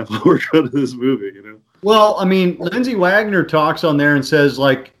 2.5 hour cut of this movie, you know? Well, I mean, Lindsay Wagner talks on there and says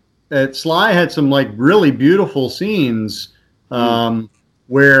like that Sly had some like really beautiful scenes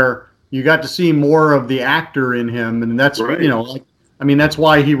where you got to see more of the actor in him, and that's you know, like, I mean, that's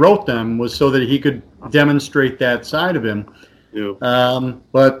why he wrote them, was so that he could demonstrate that side of him. Yeah.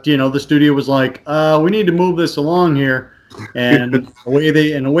 But you know, the studio was like, we need to move this along here, and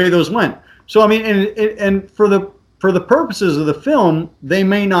away those went. So I mean, and for the purposes of the film, they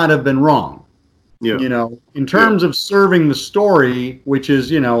may not have been wrong. Yeah. You know, in terms of serving the story, which is,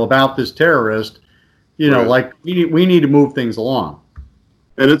 you know, about this terrorist, you know, like we need to move things along.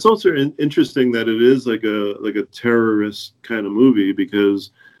 And it's also interesting that it is like a terrorist kind of movie, because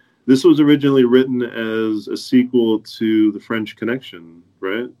this was originally written as a sequel to The French Connection,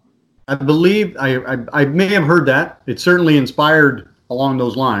 right? I believe I may have heard that. It certainly inspired along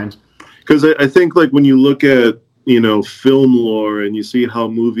those lines. Because I think like when you look at, you know, film lore and you see how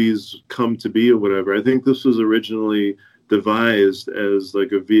movies come to be or whatever, I think this was originally devised as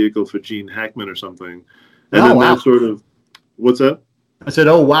like a vehicle for Gene Hackman or something. And that sort of, what's that? I said,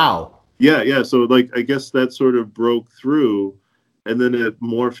 oh, wow. Yeah. So, like, I guess that sort of broke through, and then it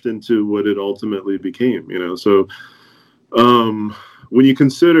morphed into what it ultimately became, you know? So, when you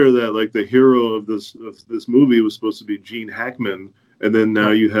consider that, like, the hero of this movie was supposed to be Gene Hackman, and then now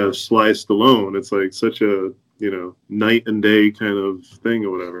you have Sly Stallone, it's like such a, you know, night and day kind of thing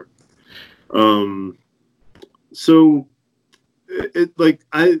or whatever. So it like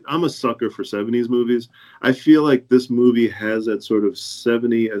I'm a sucker for 70s movies. I feel like this movie has that sort of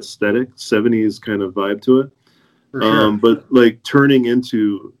 70s aesthetic, 70s kind of vibe to it. For sure. But like turning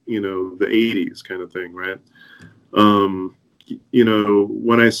into, you know, the 80s kind of thing, right? You know,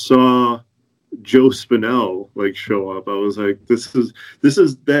 when I saw Joe Spinell like show up, I was like, this is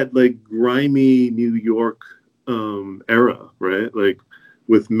that like grimy New York era, right? Like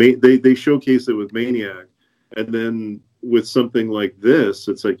with they showcase it with Maniac, and then with something like this,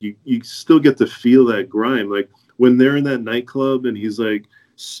 it's like you still get to feel that grime. Like when they're in that nightclub and he's like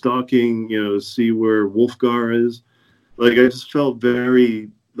stalking, you know, see where Wolfgar is. Like I just felt very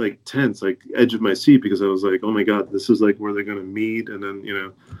like tense, like edge of my seat, because I was like, oh my God, this is like where they're gonna meet, and then, you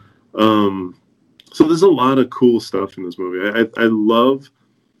know, so there's a lot of cool stuff in this movie. I love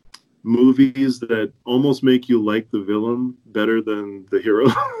movies that almost make you like the villain better than the hero.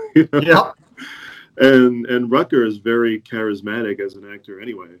 You know? Yeah. And Rutger is very charismatic as an actor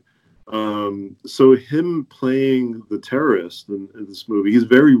anyway. So him playing the terrorist in this movie, he's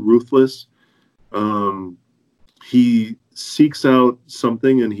very ruthless. He seeks out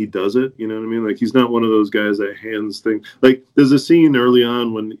something and he does it. You know what I mean? Like he's not one of those guys that hands things. Like there's a scene early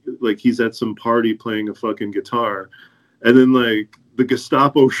on when like he's at some party playing a fucking guitar, and then like the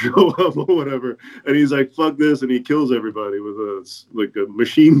Gestapo show up or whatever, and he's like, "Fuck this," and he kills everybody with a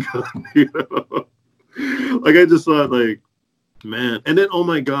machine gun. You know? Like I just thought, like, man. And then, oh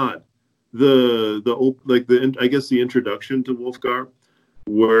my God, I guess the introduction to Wolfgar,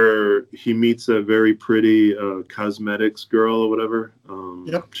 where he meets a very pretty cosmetics girl or whatever.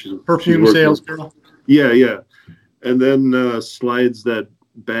 Yep. Perfume sales girl. Yeah. And then slides that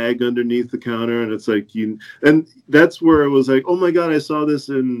bag underneath the counter, and it's like and that's where it was like, oh my God, I saw this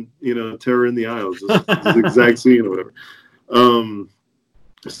in, you know, Terror in the Aisles, this exact scene or whatever.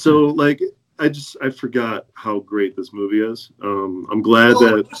 So like I forgot how great this movie is. I'm glad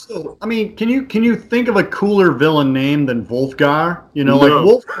that. Also, I mean, can you think of a cooler villain name than Wolfgar? You know, No.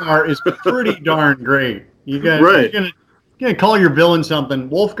 like Wolfgar is pretty darn great. You guys, Right. you're gonna call your villain something.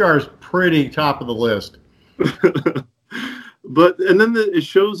 Wolfgar is pretty top of the list. But and then it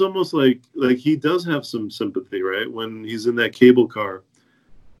shows almost like he does have some sympathy, right? When he's in that cable car,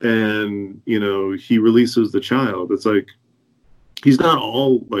 and you know he releases the child. It's like he's not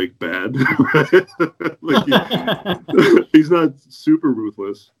all like bad, right? Like he's not super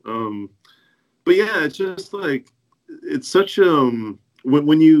ruthless. But yeah, it's just like it's such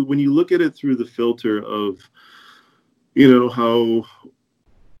when you look at it through the filter of, you know, how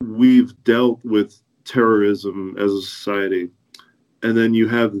we've dealt with terrorism as a society, and then you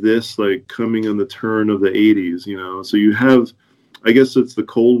have this like coming in the turn of the 80s, you know, so you have, I guess it's the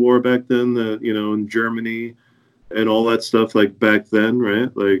Cold War back then, that, you know, in Germany and all that stuff, like back then,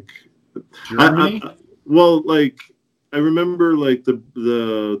 right? Like Germany? well, like I remember like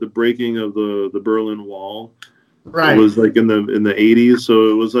the breaking of the Berlin Wall, Right. was like in the 80s,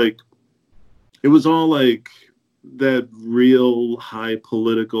 so it was all like that real high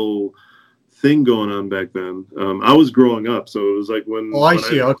political thing going on back then. I was growing up, so it was like when. Oh, I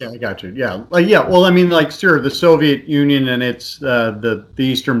see. Okay, I got you. Yeah, like yeah. Well, I mean, like, sure, the Soviet Union and it's the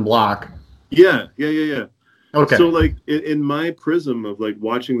Eastern Bloc. Yeah. Okay. So like in my prism of like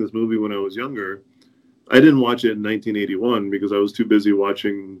watching this movie when I was younger, I didn't watch it in 1981 because I was too busy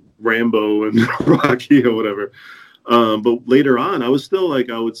watching Rambo and Rocky or whatever. But later on, I was still like,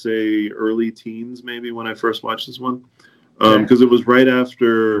 I would say early teens maybe when I first watched this one, because it was right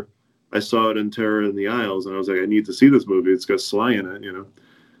after I saw it in Terror in the Aisles, and I was like, I need to see this movie. It's got Sly in it, you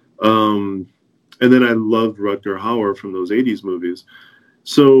know. And then I loved Rutger Hauer from those 80s movies.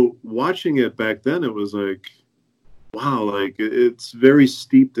 So watching it back then, it was like, wow, like it's very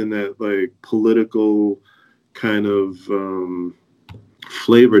steeped in that like political kind of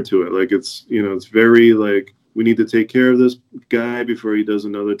flavor to it. Like it's, you know, it's very like, we need to take care of this guy before he does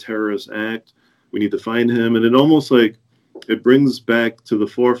another terrorist act. We need to find him. And it almost like, it brings back to the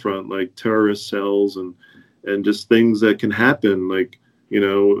forefront like terrorist cells and just things that can happen. Like, you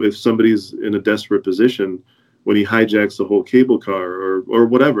know, if somebody's in a desperate position when he hijacks the whole cable car or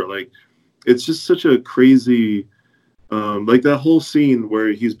whatever, like it's just such a crazy, like that whole scene where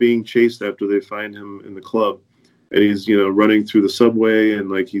he's being chased after they find him in the club and he's, you know, running through the subway and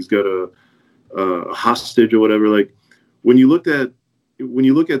like he's got a hostage or whatever. Like when you looked at, when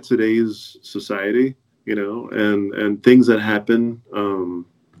you look at today's society, you know, and things that happen,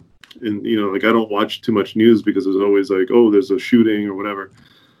 and you know, like I don't watch too much news because there's always like, oh, there's a shooting or whatever.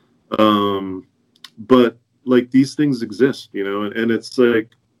 But like these things exist, you know, and it's like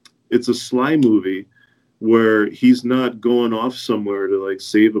it's a Sly movie where he's not going off somewhere to like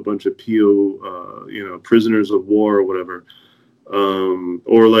save a bunch of prisoners of war or whatever,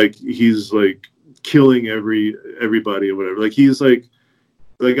 or like he's like killing everybody or whatever. Like he's like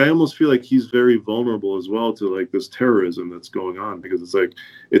I almost feel like he's very vulnerable as well to like this terrorism that's going on, because it's like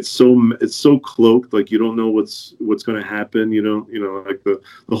it's so cloaked, like you don't know what's going to happen. You know, like the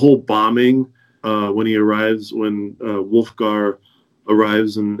whole bombing when Wolfgar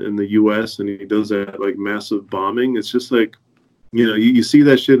arrives in the U.S. and he does that like massive bombing. It's just like, you know, you see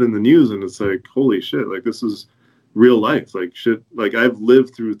that shit in the news and it's like, holy shit, like this is real life, like shit, like I've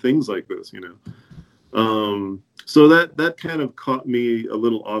lived through things like this, you know. So that kind of caught me a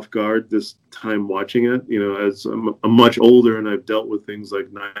little off guard this time watching it, you know, as I'm much older and I've dealt with things like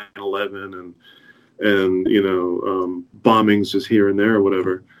 9/11 and you know, bombings just here and there or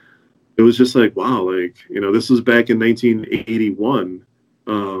whatever. It was just like, wow, like, you know, this was back in 1981,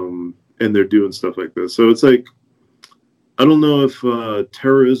 and they're doing stuff like this. So it's like, I don't know if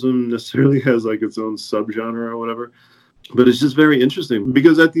terrorism necessarily has like its own subgenre or whatever, but it's just very interesting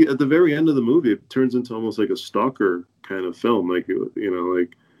because at the very end of the movie, it turns into almost like a stalker kind of film. Like, you know,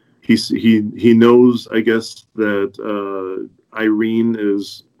 like he knows, I guess, that Irene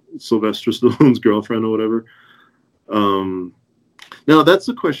is Sylvester Stallone's girlfriend or whatever. Now that's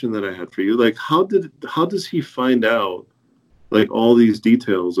the question that I had for you. Like, how does he find out like all these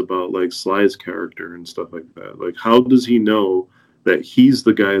details about like Sly's character and stuff like that? Like, how does he know that he's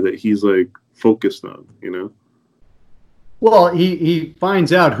the guy that he's like focused on, you know? Well, he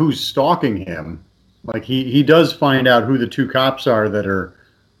finds out who's stalking him. Like he does find out who the two cops are that are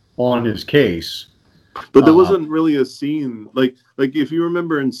on his case. But there wasn't really a scene like if you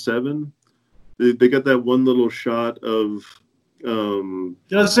remember in 7, they got that one little shot of.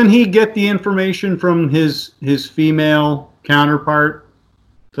 Doesn't he get the information from his female counterpart?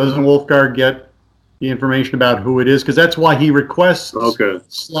 Doesn't Wolfgar get the information about who it is? Because that's why he requests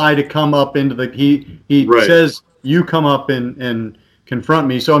Sly to come up into the. He right. says, "You come up and confront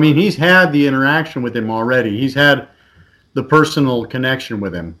me." So I mean, he's had the interaction with him already. He's had the personal connection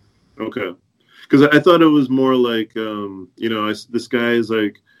with him. Okay, because I thought it was more like, you know, this guy is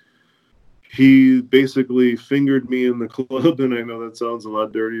like. He basically fingered me in the club, and I know that sounds a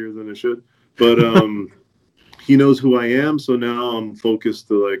lot dirtier than it should, but he knows who I am, so now I'm focused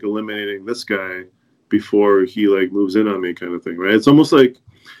to like eliminating this guy before he like moves in on me, kind of thing, right? It's almost like,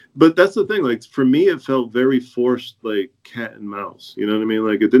 but that's the thing. Like for me, it felt very forced, like cat and mouse. You know what I mean?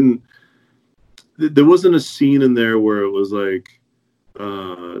 Like it didn't. There wasn't a scene in there where it was like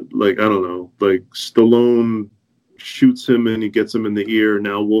I don't know, like Stallone shoots him and he gets him in the ear.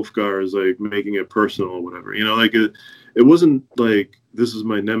 Now Wolfgar is like making it personal or whatever, you know, like it wasn't like this is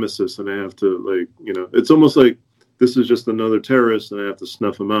my nemesis and I have to like, you know, it's almost like this is just another terrorist and I have to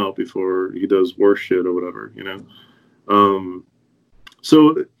snuff him out before he does worse shit or whatever, you know.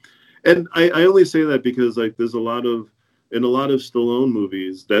 So, and I only say that because like there's in a lot of Stallone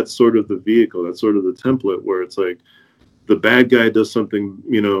movies, that's sort of the vehicle, that's sort of the template where it's like the bad guy does something,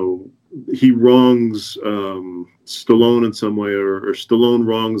 you know, he wrongs Stallone in some way, or Stallone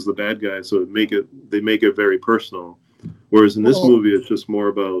wrongs the bad guy, so they make it very personal. Whereas in this movie, it's just more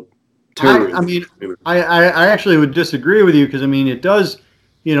about terrorism. I mean, you know? I actually would disagree with you because I mean it does,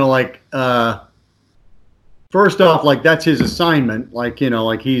 you know, like first off, like that's his assignment, like you know,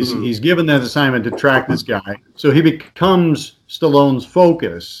 like he's given that assignment to track this guy, so he becomes Stallone's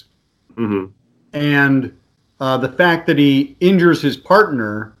focus, and the fact that he injures his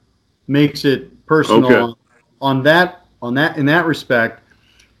partner makes it personal in that respect,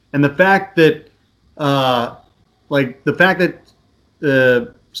 and the fact that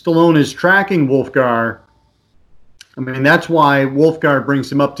Stallone is tracking Wolfgar. I mean, that's why Wolfgar brings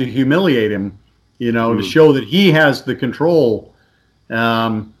him up to humiliate him, you know, to show that he has the control.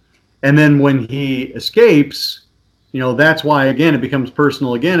 And then when he escapes, you know, that's why again it becomes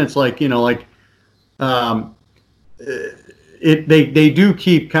personal again. It's like, you know, like they do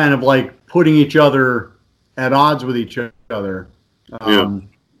keep kind of like putting each other at odds with each other.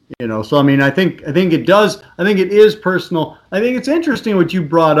 You know, so I mean, I think it does. I think it is personal. I think it's interesting what you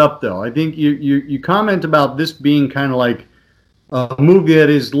brought up, though. I think you comment about this being kind of like a movie that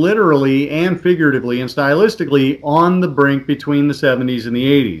is literally and figuratively and stylistically on the brink between the 70s and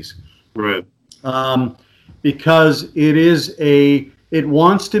the 80s. Right. Because it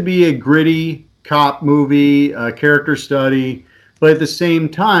wants to be a gritty cop movie, character study, but at the same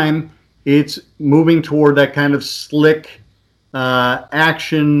time, it's moving toward that kind of slick,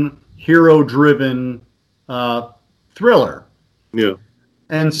 action, hero-driven thriller. Yeah.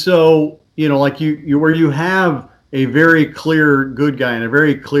 And so, like you where you have a very clear good guy and a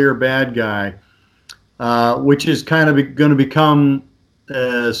very clear bad guy, which is kind of going to become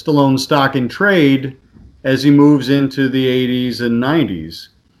Stallone's stock in trade as he moves into the 80s and 90s.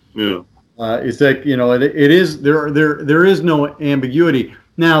 Yeah. It's that, it is there is no ambiguity.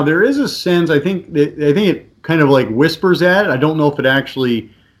 Now there is a sense, I think it kind of like whispers at it. I don't know if it actually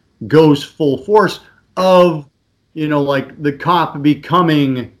goes full force of, like the cop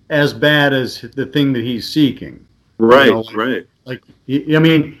becoming as bad as the thing that he's seeking. Right, right. Like, I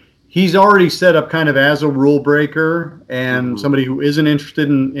mean, he's already set up kind of as a rule breaker and somebody who isn't interested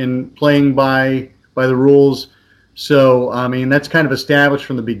in playing by the rules. So, I mean, that's kind of established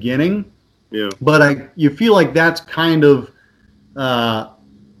from the beginning. Yeah. But you feel like that's kind of,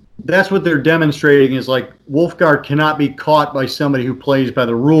 that's what they're demonstrating is like Wolfgar cannot be caught by somebody who plays by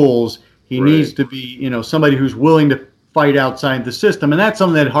the rules. He needs to be, somebody who's willing to fight outside the system. And that's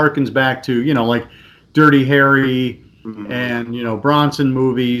something that harkens back to, like Dirty Harry and, Bronson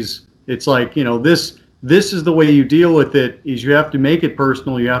movies. It's like, this is the way you deal with it is you have to make it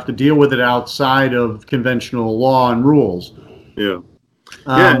personal. You have to deal with it outside of conventional law and rules. Yeah.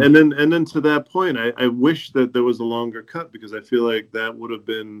 Yeah. And then to that point, I wish that there was a longer cut because I feel like that would have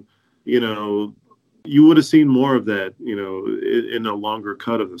been, you would have seen more of that, in a longer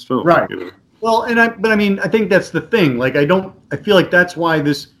cut of this film. Right. Well, but I mean, I think that's the thing. Like, I feel like that's why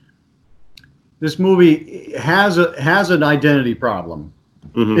this movie has an identity problem.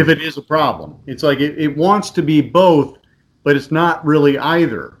 If it is a problem, it's like it wants to be both, but it's not really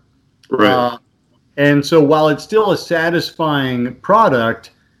either. Right. And so while it's still a satisfying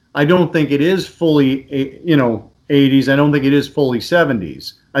product, I don't think it is fully, 80s. I don't think it is fully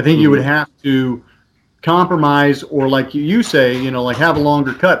 70s. I think you would have to compromise or like you say, like have a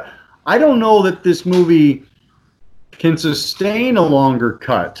longer cut. I don't know that this movie can sustain a longer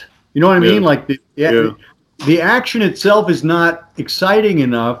cut. You know what I mean? Like the action itself is not exciting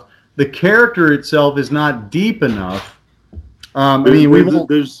enough. The character itself is not deep enough.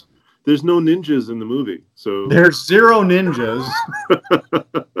 There's no ninjas in the movie, so there's zero ninjas.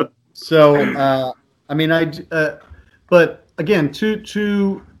 So but again,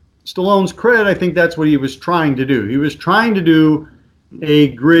 to Stallone's credit, I think that's what he was trying to do. He was trying to do a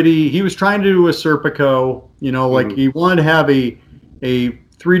gritty. He was trying to do a Serpico. Like he wanted to have a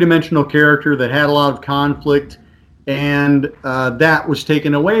three-dimensional character that had a lot of conflict, and that was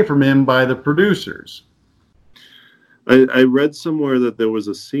taken away from him by the producers. I read somewhere that there was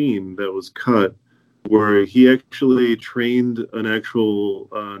a scene that was cut where he actually trained an actual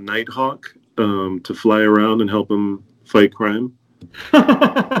Nighthawk to fly around and help him fight crime.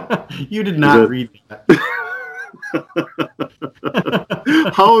 You did not read that.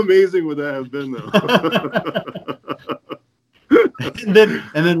 How amazing would that have been, though? and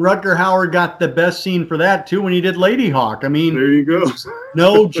then Rutger Hauer got the best scene for that too when he did Lady Hawk. I mean, there you go.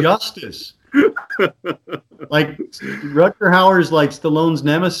 No justice. Like Rutger Hauer's like Stallone's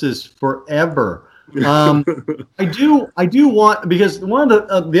nemesis forever. I do want, because one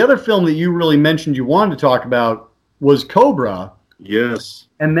of the other film that you really mentioned you wanted to talk about was Cobra. Yes.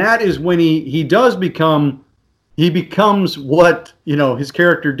 And that is when he becomes what, his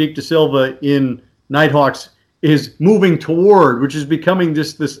character Deke Da Silva in Nighthawks is moving toward, which is becoming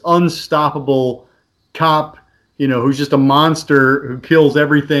just this unstoppable cop, who's just a monster who kills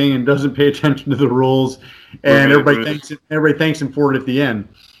everything and doesn't pay attention to the rules, and everybody thanks him for it at the end.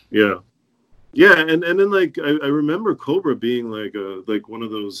 Yeah. Yeah, and then like I remember Cobra being like one of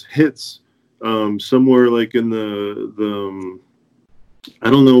those hits somewhere like in the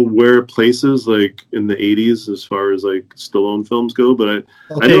I don't know where places like in the 80s as far as like Stallone films go, but I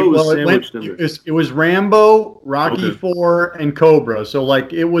know it was sandwiched in there. It was Rambo, Rocky IV, and Cobra. So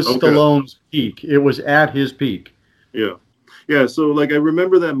like it was Stallone's peak. It was at his peak. Yeah. Yeah, so like I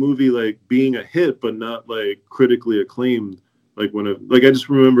remember that movie like being a hit but not like critically acclaimed. Like I just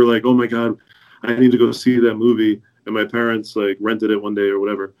remember like, oh my God, I need to go see that movie, and my parents like rented it one day or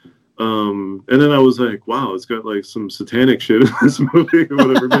whatever. And then I was like, wow, it's got like some satanic shit in this movie or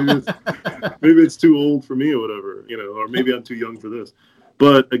whatever. Maybe it's too old for me or whatever, or maybe I'm too young for this.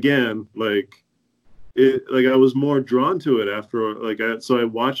 But again, I was more drawn to it after so I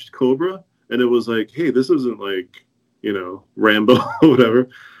watched Cobra, and it was like, hey, this isn't like, Rambo or whatever.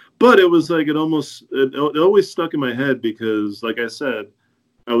 But it was like, it always stuck in my head because, like I said,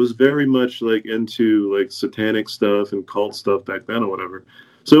 I was very much like into like satanic stuff and cult stuff back then or whatever.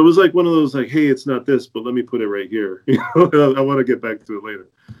 So it was like one of those like, hey, it's not this, but let me put it right here. I want to get back to it later.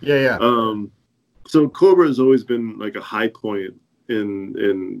 Yeah. So Cobra has always been like a high point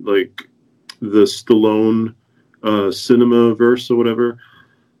in like the Stallone cinema verse or whatever.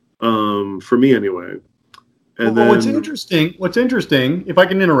 For me anyway. And then what's interesting, if I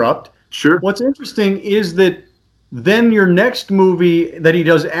can interrupt. Sure. What's interesting is that then your next movie that he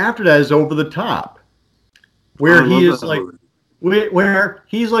does after that is Over the Top, where he is like, where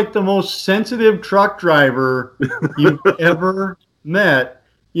he's like the most sensitive truck driver you've ever met,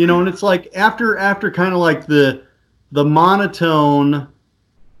 you know, and it's like after kind of like the monotone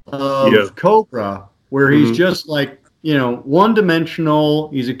of Cobra, where he's just like, you know, one-dimensional,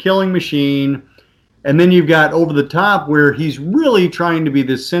 he's a killing machine, and then you've got Over the Top, where he's really trying to be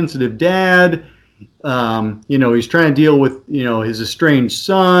this sensitive dad. You know, he's trying to deal with, you know, his estranged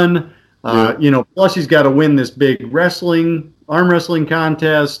son. You know, plus he's got to win this big arm wrestling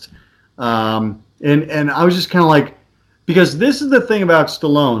contest. And I was just kind of like, because this is the thing about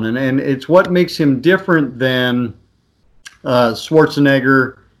Stallone, and it's what makes him different than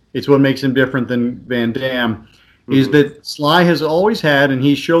Schwarzenegger. It's what makes him different than Van Damme, is that Sly has always had, and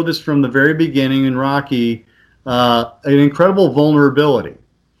he showed this from the very beginning in Rocky, an incredible vulnerability.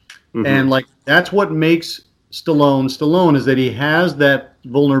 And like, that's what makes Stallone is that he has that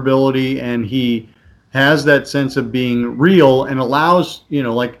vulnerability, and he has that sense of being real, and allows, you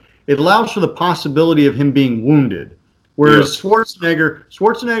know, like, it allows for the possibility of him being wounded. Whereas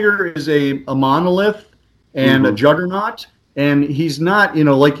Schwarzenegger is a monolith and a juggernaut, and he's not, you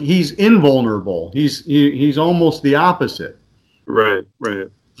know, like, he's invulnerable. He's almost the opposite. Right.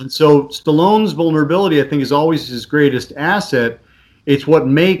 And so Stallone's vulnerability, I think, is always his greatest asset. It's what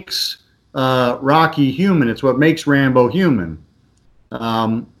makes Rocky human. It's what makes Rambo human.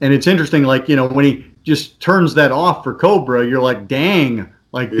 And it's interesting, like, you know, when he just turns that off for Cobra, you're like, dang,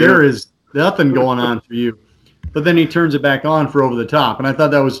 like, there is nothing going on for you. But then he turns it back on for Over the Top. And I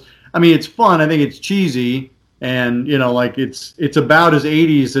thought that was, I mean, it's fun. I think it's cheesy. And, you know, like, it's about as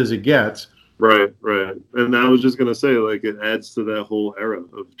 80s as it gets. Right. And I was just going to say, like, it adds to that whole era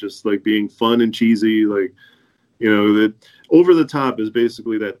of just, like, being fun and cheesy. Like, you know, that Over the Top is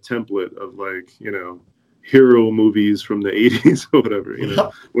basically that template of, like, you know, hero movies from the 80s or whatever, you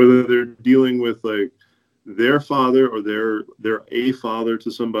know, whether they're dealing with, like, their father or they're a father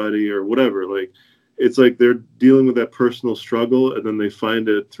to somebody or whatever. Like, it's like they're dealing with that personal struggle, and then they find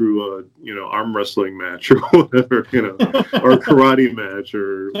it through a, you know, arm wrestling match or whatever, you know, or a karate match,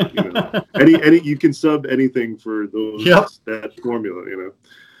 or, you know, any you can sub anything for those that formula, you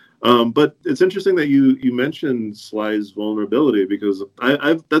know. But it's interesting that you mentioned Sly's vulnerability, because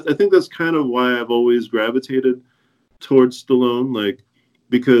I think that's kind of why I've always gravitated towards Stallone, like,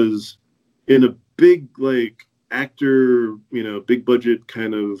 because in a big, like, actor, you know, big budget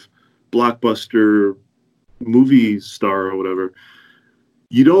kind of blockbuster movie star or whatever,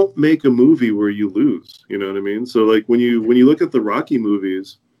 you don't make a movie where you lose, you know what I mean? So, like, when you look at the Rocky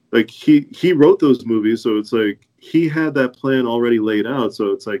movies, like, he wrote those movies, so it's like he had that plan already laid out.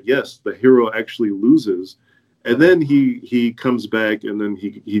 So it's like, yes, the hero actually loses, and then he comes back, and then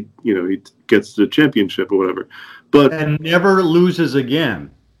he you know, he gets the championship or whatever, but and never loses again.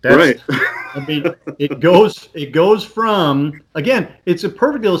 That's right. I mean, it goes from, again, it's a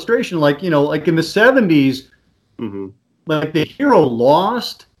perfect illustration, like, you know, like in the 70s, like, the hero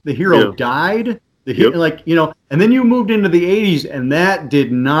lost, the hero died, like, you know, and then you moved into the 80s, and that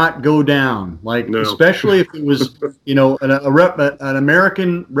did not go down, like, especially if it was, you know, an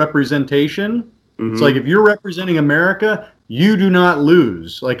American representation. It's like, if you're representing America, you do not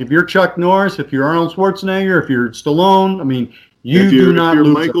lose. Like, if you're Chuck Norris, if you're Arnold Schwarzenegger, if you're Stallone, I mean, you do not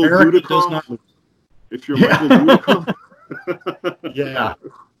lose. Michael America does not lose. If you're Michael Dudikoff. Yeah.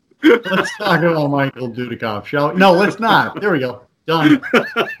 Let's talk about Michael Dudikoff, shall we? No, let's not. There we go. Done.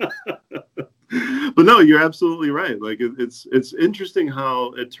 But no, you're absolutely right. Like, it's interesting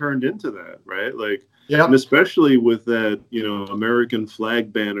how it turned into that, right? Like, and especially with that, you know, American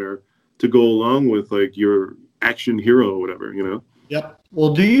flag banner to go along with, like, your action hero or whatever, you know? Yep.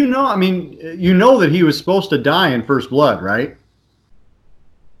 Well, do you know, I mean, you know that he was supposed to die in First Blood, right?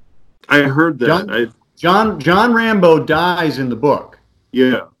 I heard that. John Rambo dies in the book.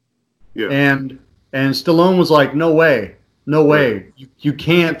 Yeah. And Stallone was like, no way. Right. You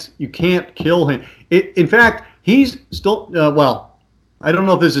can't kill him. In fact, he's still, well, I don't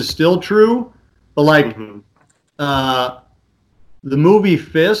know if this is still true, but, like, the movie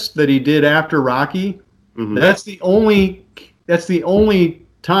Fist that he did after Rocky, that's the only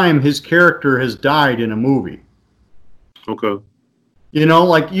time his character has died in a movie. Okay. You know,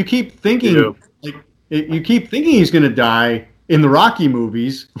 like, you keep thinking, like, you keep thinking he's going to die in the Rocky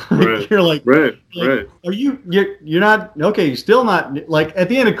movies. Right. You're like, right. Are you're not okay? You're still not like at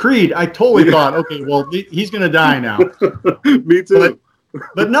the end of Creed. I totally thought, okay, well, he's gonna die now. Me too.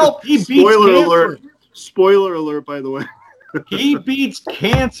 But no, he beats Spoiler cancer. alert! Spoiler alert! By the way, He beats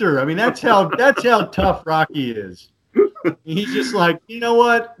cancer. I mean, that's how tough Rocky is. He's just like, you know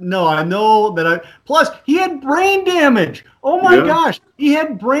what? No, I know that I. Plus, he had brain damage. Oh my gosh, he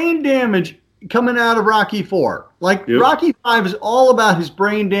had brain damage coming out of Rocky IV. Like Rocky V is all about his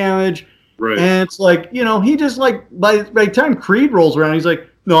brain damage. right? And it's like, you know, he just like by the time Creed rolls around, he's like,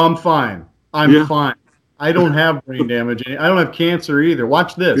 no, I'm fine. I'm fine. I don't have brain damage. I don't have cancer either.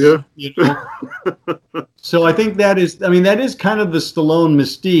 Watch this. Yeah. You know? So I think that is kind of the Stallone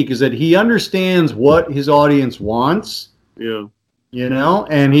mystique, is that he understands what his audience wants. Yeah. You know,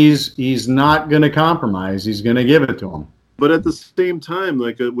 and he's not going to compromise. He's going to give it to them. But at the same time,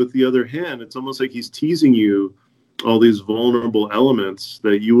 like with the other hand, it's almost like he's teasing you all these vulnerable elements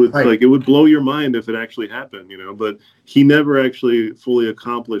that you would like. It would blow your mind if it actually happened, you know. But he never actually fully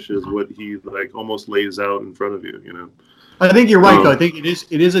accomplishes what he like almost lays out in front of you, you know. I think you're right, though. I think it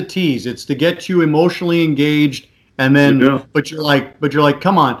is a tease. It's to get you emotionally engaged, and then but you're like,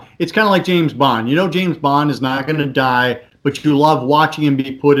 come on. It's kind of like James Bond. You know, James Bond is not going to die, but you love watching him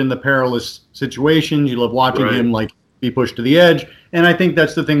be put in the perilous situations. You love watching him like be pushed to the edge. And I think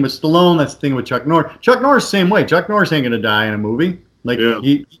that's the thing with Stallone. That's the thing with Chuck Norris. Chuck Norris, same way. Chuck Norris ain't going to die in a movie. Like,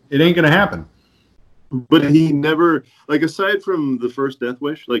 it ain't going to happen. But he never, like, aside from the first Death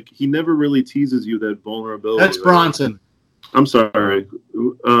Wish, like, he never really teases you that vulnerability. That's Bronson. I'm sorry.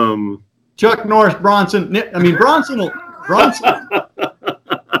 Chuck Norris, Bronson. I mean, Bronson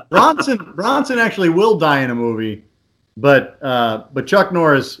actually will die in a movie. But Chuck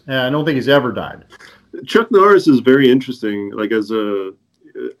Norris, I don't think he's ever died. Chuck Norris is very interesting, like as a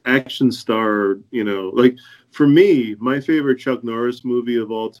action star, you know, like for me, my favorite Chuck Norris movie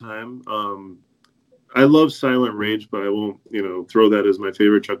of all time. I love Silent Rage, but I won't, you know, throw that as my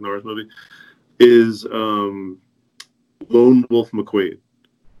favorite Chuck Norris movie. Is Lone Wolf McQuade.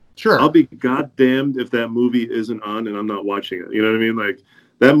 Sure. I'll be goddamned if that movie isn't on and I'm not watching it. You know what I mean? Like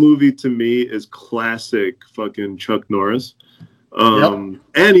that movie to me is classic fucking Chuck Norris.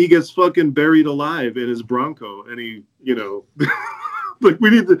 And he gets fucking buried alive in his Bronco, and he, you know, like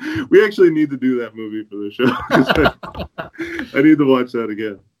we actually need to do that movie for the show. I need to watch that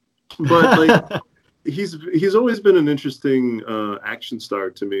again. But like, he's always been an interesting action star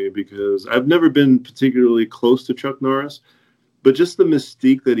to me, because I've never been particularly close to Chuck Norris, but just the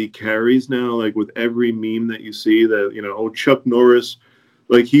mystique that he carries now, like with every meme that you see, that, you know, oh, Chuck Norris.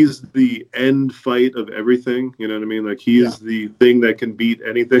 Like, he's the end fight of everything, you know what I mean? Like, he's the thing that can beat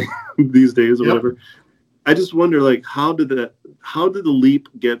anything these days or whatever. I just wonder, like, how did the leap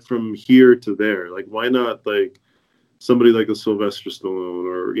get from here to there? Like, why not, like, somebody like a Sylvester Stallone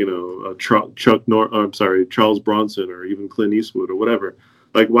or, you know, Charles Bronson or even Clint Eastwood or whatever?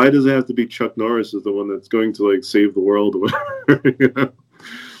 Like, why does it have to be Chuck Norris is the one that's going to, like, save the world or whatever, you know?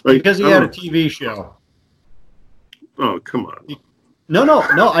 Like, because he had a TV show. Oh, come on. No.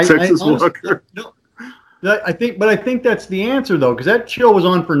 Texas honestly, Walker. No, I think that's the answer, though, because that show was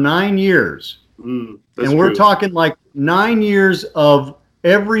on for 9 years, and we're talking like 9 years of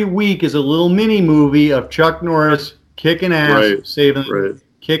every week is a little mini movie of Chuck Norris kicking ass, saving the day,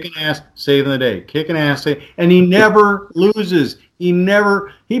 kicking ass, saving the day, kicking ass, and he never loses. He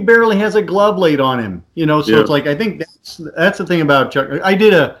barely has a glove laid on him, you know. So it's like, I think that's the thing about Chuck. I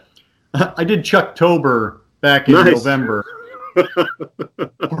did Chucktober back in November.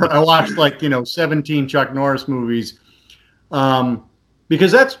 Where I watched 17 Chuck Norris movies,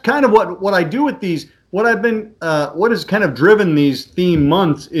 because that's kind of what I do with these. What has kind of driven these theme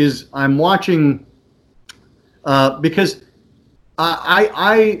months is I'm watching, because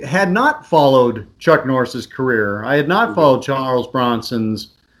I had not followed Chuck Norris's career. I had not followed Charles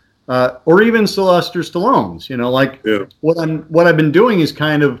Bronson's, or even Sylvester Stallone's. You know, what I've been doing is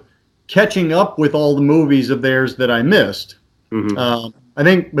kind of catching up with all the movies of theirs that I missed. Mm-hmm. I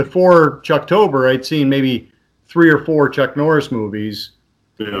think before Chucktober, I'd seen maybe 3 or 4 Chuck Norris movies,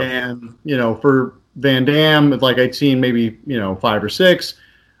 and you know, for Van Damme, like I'd seen maybe 5 or 6.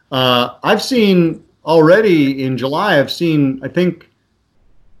 I've seen already in July. I've seen I think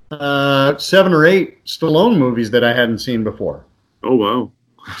 7 or 8 Stallone movies that I hadn't seen before. Oh wow!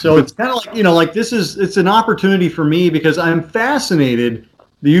 So it's kind of like it's an opportunity for me, because I'm fascinated.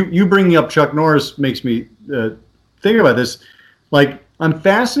 You bringing up Chuck Norris makes me think about this. Like, I'm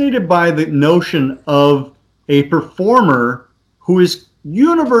fascinated by the notion of a performer who is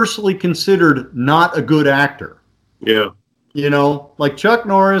universally considered not a good actor. Yeah. You know, like Chuck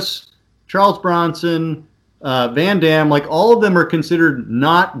Norris, Charles Bronson, Van Damme, like all of them are considered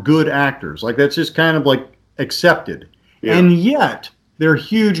not good actors. Like that's just kind of like accepted. Yeah. And yet they're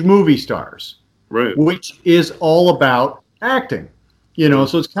huge movie stars, Right. which is all about acting. You know,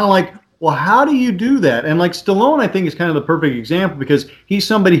 so it's kind of like, well, how do you do that? And like Stallone, I think is kind of the perfect example because he's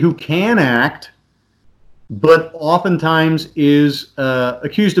somebody who can act, but oftentimes is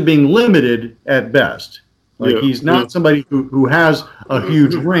accused of being limited at best. Like he's not somebody who has a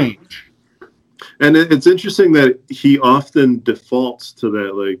huge range. And it's interesting that he often defaults to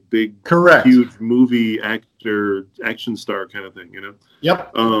that like big, huge movie actor, action star kind of thing, you know?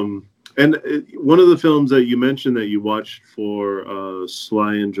 Yep. And one of the films that you mentioned that you watched for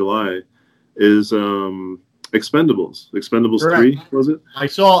Sly in July is Expendables. Expendables 3, was it? I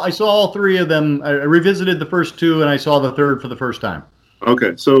saw all three of them. I revisited the first two, and I saw the third for the first time.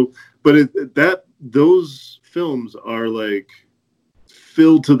 Okay, so but those films are like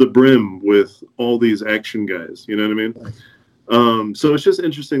filled to the brim with all these action guys. You know what I mean? So it's just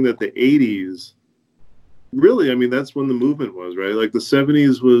interesting that the 80s, really, I mean, that's when the movement was, right? Like the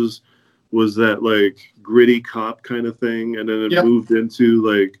 70s was that like gritty cop kind of thing, and then it moved into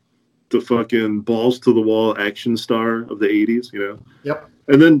like the fucking balls to the wall action star of the 80s, you know? Yep.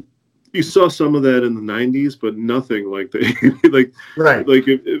 And then you saw some of that in the 90s, but nothing like the 80s. Like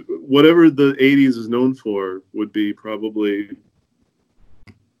if whatever the 80s is known for would be probably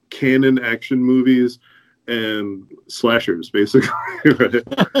canon action movies and slashers, basically, right?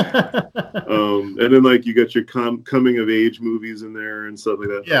 And then like you got your coming of age movies in there and stuff like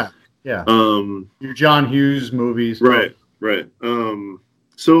that. Yeah. Your John Hughes movies. Right.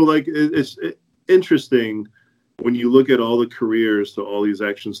 So like it's interesting when you look at all the careers to all these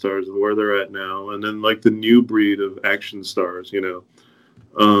action stars and where they're at now, and then like the new breed of action stars, you know,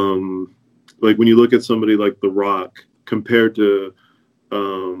 like when you look at somebody like The Rock compared to,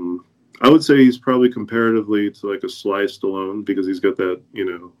 I would say he's probably comparatively to like a Sly Stallone because he's got that, you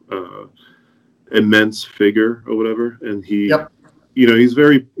know, immense figure or whatever, and he, you know, he's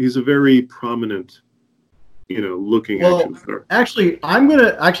a very prominent, you know, looking action star.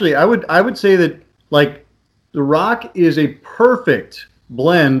 I would say that like The Rock is a perfect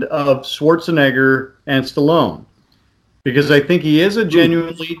blend of Schwarzenegger and Stallone because I think he is a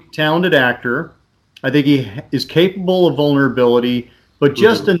genuinely talented actor. I think he is capable of vulnerability, but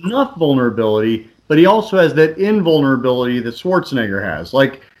just enough vulnerability. But he also has that invulnerability that Schwarzenegger has.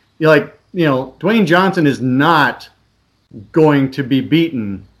 Like you know, Dwayne Johnson is not going to be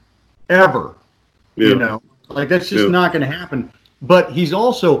beaten ever. You know, like that's just not going to happen. But he's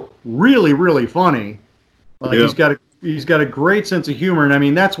also really, really funny. Like he's got a great sense of humor, and I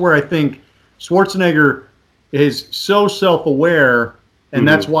mean that's where I think Schwarzenegger is so self-aware, and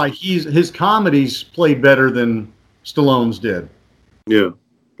that's why his comedies played better than Stallone's did. Yeah.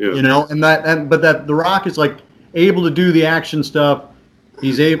 You know, but The Rock is like able to do the action stuff.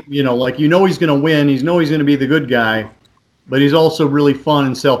 He's able, you know, like he's going to win. He's going to be the good guy, but he's also really fun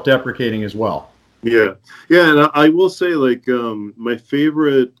and self-deprecating as well. Yeah, and I will say, like, my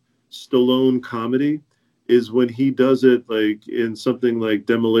favorite Stallone comedy is when he does it, like, in something like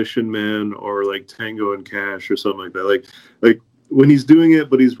Demolition Man or, like, Tango and Cash or something like that. Like when he's doing it,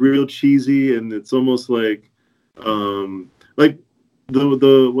 but he's real cheesy, and it's almost like the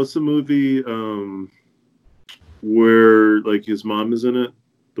what's the movie where, like, his mom is in it?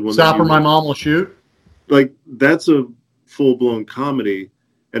 The one Stop or My Mom Will Shoot? Like, that's a full-blown comedy,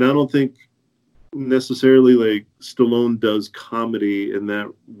 and I don't think necessarily like Stallone does comedy in that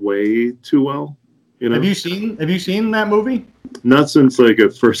way too well. You know, have you seen that movie? Not since like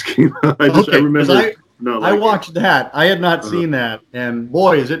it first came out. I remember. I watched that. I had not seen that, and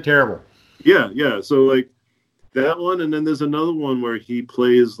boy, is it terrible. Yeah. So like that one, and then there's another one where he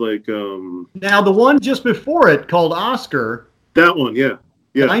plays like. Now the one just before it called Oscar. That one, yeah.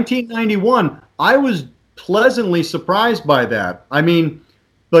 1991. I was pleasantly surprised by that. I mean,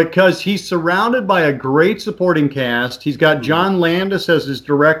 because he's surrounded by a great supporting cast. He's got John Landis as his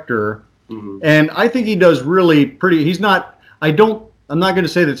director, and I think he does really pretty. I'm not going to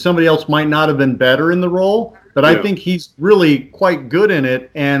say that somebody else might not have been better in the role, but I think he's really quite good in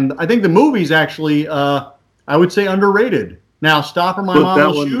it. And I think the movie's actually, I would say, underrated. Now, Stop or My Mom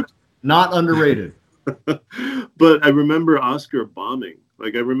Will Shoot, not underrated. But I remember Oscar bombing.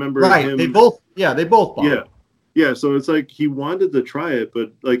 Like I remember him. They both bombed. Yeah, so it's like he wanted to try it,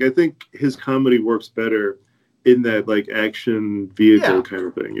 but like I think his comedy works better in that like action vehicle kind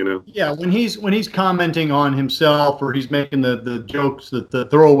of thing, you know? Yeah, when he's commenting on himself or he's making the jokes, the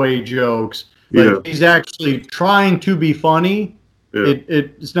throwaway jokes, like he's actually trying to be funny,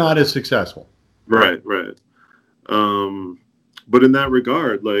 it's not as successful. Right. But in that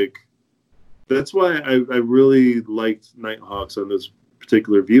regard, like that's why I really liked Nighthawks on this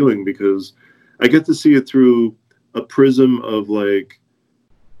particular viewing, because I get to see it through a prism of like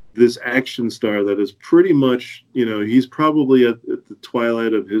this action star that is pretty much, he's probably at the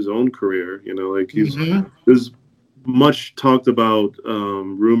twilight of his own career. Like there's much talked about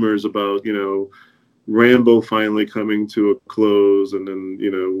rumors about, Rambo finally coming to a close. And then,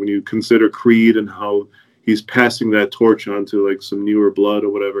 when you consider Creed and how he's passing that torch on to like some newer blood or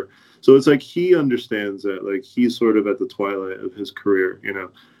whatever. So it's like he understands that, like he's sort of at the twilight of his career,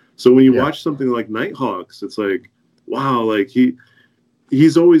 So when you watch something like Nighthawks, it's like, wow, like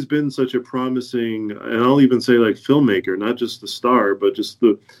he's always been such a promising, and I'll even say like filmmaker, not just the star, but just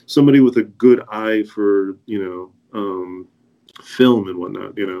somebody with a good eye for, film and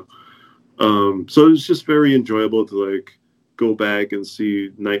whatnot, So it's just very enjoyable to like go back and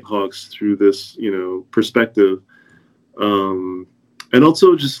see Nighthawks through this, perspective. And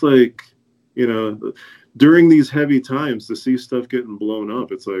also just like, during these heavy times to see stuff getting blown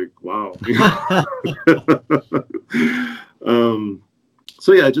up, it's like, wow.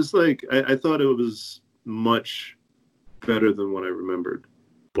 So yeah, just like, I thought it was much better than what I remembered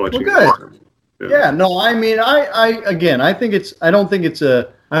watching. Well, good. Yeah, no, I mean, I don't think it's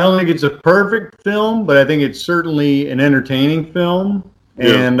a perfect film, but I think it's certainly an entertaining film.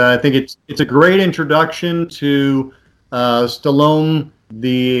 Yeah. And I think it's a great introduction to Stallone,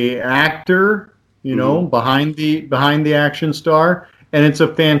 the actor, behind the action star, and it's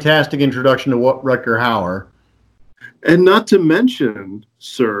a fantastic introduction to Rutger Hauer. And not to mention,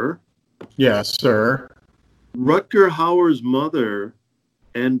 sir. Yes, sir. Rutger Hauer's mother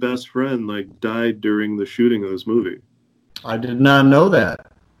and best friend died during the shooting of this movie. I did not know that.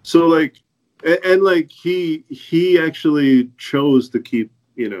 So he actually chose to keep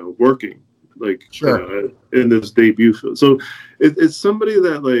working in this debut film. So it's somebody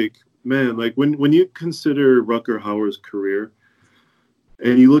that man, when you consider Rutger Hauer's career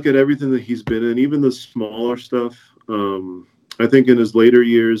and you look at everything that he's been in, even the smaller stuff. I think in his later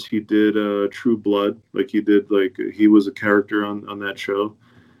years he did True Blood, he was a character on that show.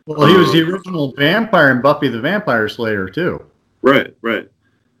 Well, he was the original vampire in Buffy the Vampire Slayer too. Right.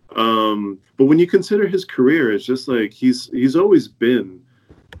 But when you consider his career, it's just like he's always been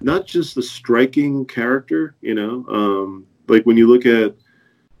not just a striking character, when you look at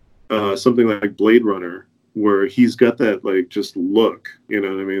something like Blade Runner, where he's got that just look, you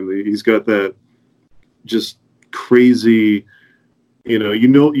know what I mean? He's got that just crazy, you know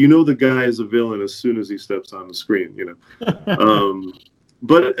the guy is a villain as soon as he steps on the screen,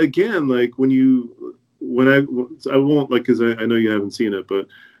 But again, I won't because I know you haven't seen it, but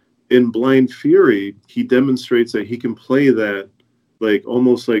in Blind Fury, he demonstrates that he can play that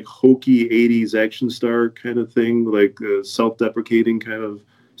almost hokey 80s action star kind of thing, a self-deprecating kind of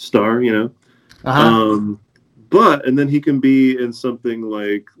star, But and then he can be in something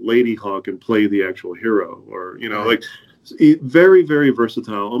like Lady Hawk and play the actual hero, or very, very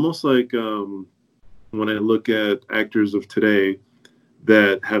versatile. Almost like when I look at actors of today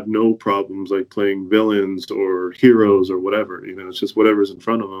that have no problems playing villains or heroes or whatever. It's just whatever's in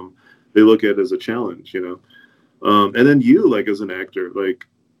front of them. They look at it as a challenge. And then you as an actor,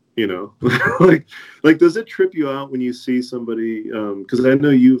 does it trip you out when you see somebody? Because I know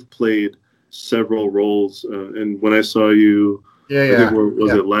you've played several roles, and when I saw you,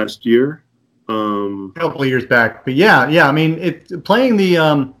 was it last year? A couple of years back, but yeah. I mean, playing the,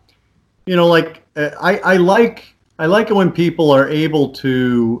 I like it when people are able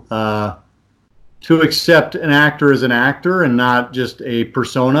to accept an actor as an actor and not just a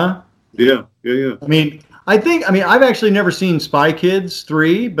persona. Yeah. I mean, I've actually never seen Spy Kids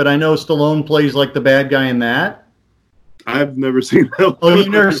 3, but I know Stallone plays the bad guy in that. I've never seen that one. Oh, you've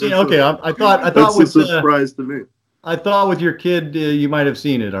never seen? Okay, I thought that's a surprise to me. I thought with your kid you might have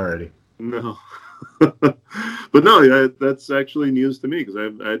seen it already. No, but no, that's actually news to me because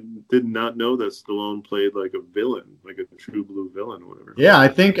I did not know that Stallone played a villain, a true blue villain or whatever. Yeah, I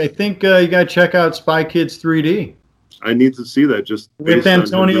think you got to check out Spy Kids 3D. I need to see that just with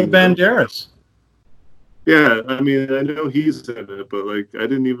Antonio Banderas. Yeah, I mean, I know he's in it, but I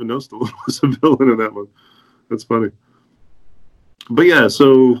didn't even know Stallone was a villain in that one. That's funny. But yeah,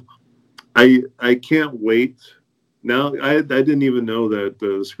 so I can't wait. Now, I didn't even know that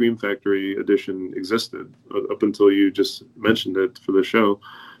the Scream Factory edition existed up until you just mentioned it for the show.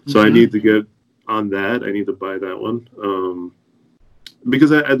 So I need to get on that. I need to buy that one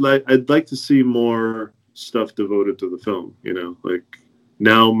because I'd like to see more stuff devoted to the film.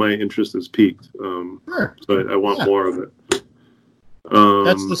 Now my interest is peaked. Sure. So I want more of it.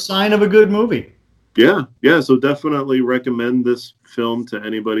 That's the sign of a good movie. Yeah. So definitely recommend this film to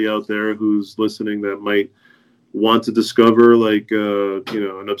anybody out there who's listening that might want to discover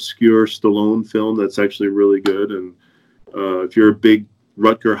an obscure Stallone film that's actually really good. And if you're a big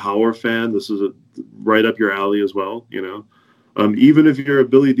Rutger Hauer fan, this is right up your alley as well. Even if you're a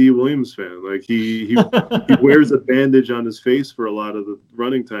Billy D. Williams fan, like he wears a bandage on his face for a lot of the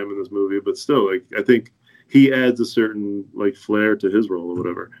running time in this movie, but still, like, I think he adds a certain like flair to his role or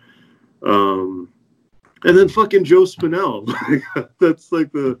whatever. And then fucking Joe Spinell, that's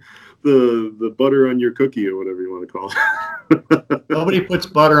like the butter on your cookie or whatever you want to call it. Nobody puts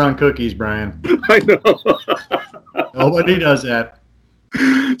butter on cookies, Brian. I know. Nobody does that.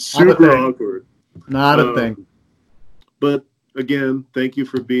 Super awkward. Not a thing. But again, thank you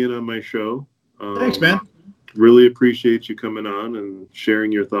for being on my show. Thanks, man. Really appreciate you coming on and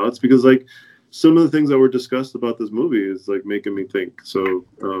sharing your thoughts, because like some of the things that were discussed about this movie is like making me think. So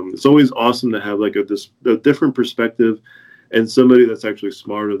it's always awesome to have like a different perspective and somebody that's actually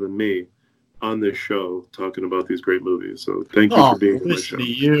smarter than me on this show talking about these great movies. So thank you for being on my show. To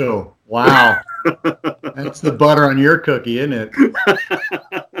you. Wow. That's the butter on your cookie, isn't it?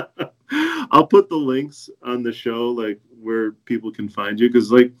 I'll put the links on the show, like where people can find you,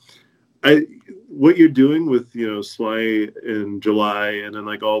 because like what you're doing with Sly and July and then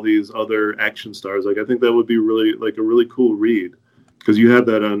like all these other action stars, like I think that would be really like a really cool read, because you have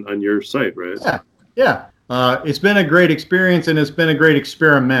that on your site, right? Yeah. It's been a great experience, and it's been a great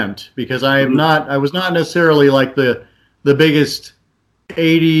experiment, because I was not necessarily like the biggest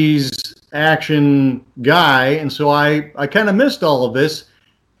 80s action guy, and so I kind of missed all of this.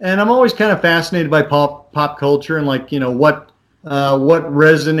 And I'm always kind of fascinated by pop culture and like what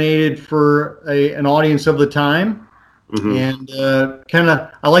resonated for an audience of the time, and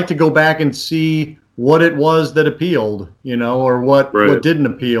I like to go back and see what it was that appealed, or what didn't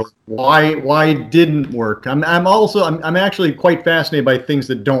appeal, why it didn't work. I'm actually quite fascinated by things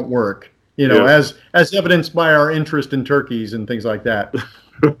that don't work, as evidenced by our interest in turkeys and things like that.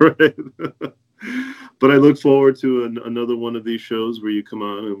 Right. But I look forward to another one of these shows where you come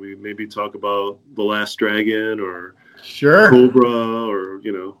on and we maybe talk about The Last Dragon or Cobra or,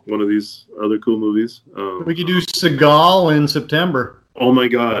 one of these other cool movies. We could do Seagal in September. Oh, my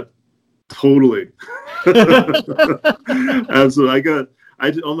God. Totally. Absolutely.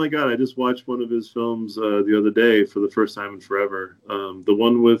 I just watched one of his films the other day for the first time in forever. The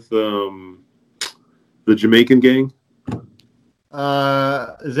one with the Jamaican gang.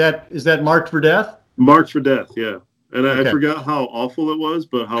 Is that Marked for Death? Marked for Death, yeah. And I forgot how awful it was,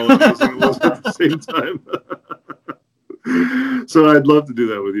 but how amazing it was at the same time. So I'd love to do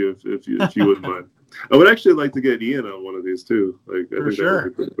that with you if you wouldn't mind. I would actually like to get Ian on one of these too. Like, I think that would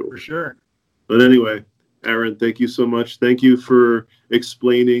be pretty cool. For sure. But anyway, Aaron, thank you so much. Thank you for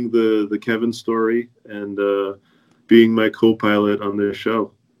explaining the Kevin story and being my co-pilot on this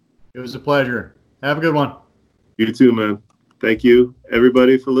show. It was a pleasure. Have a good one. You too, man. Thank you,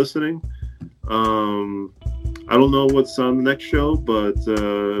 everybody, for listening. I don't know what's on the next show, but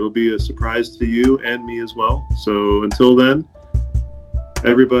it'll be a surprise to you and me as well. So until then,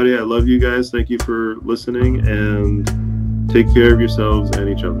 everybody, I love you guys. Thank you for listening, and take care of yourselves and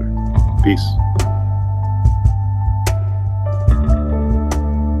each other. Peace.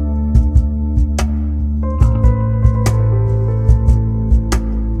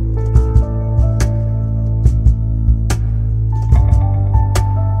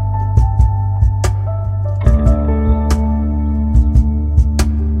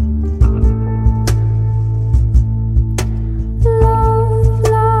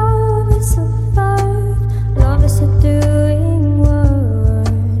 Love is a doing word.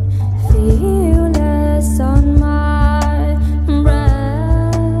 Feel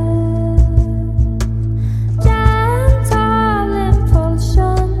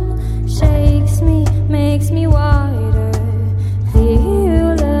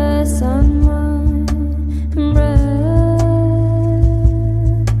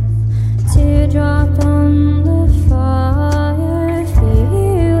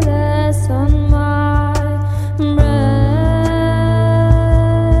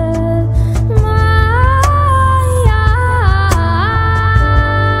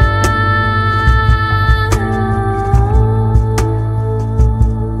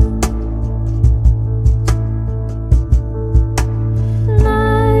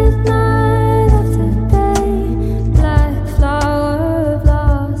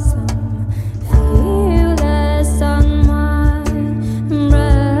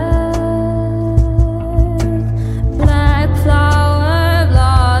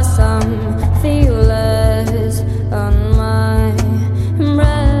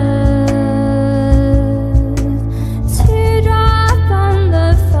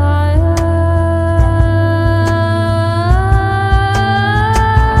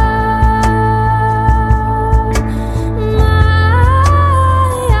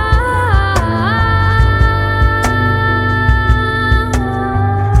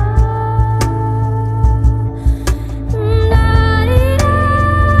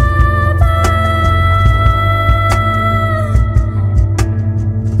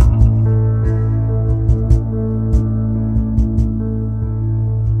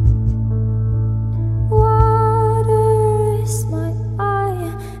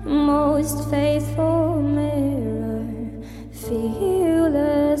most faithful mirror,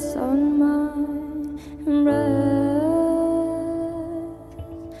 fearless on my breath.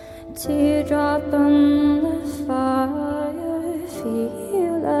 Teardrop on the fire,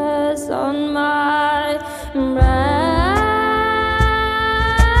 fearless on my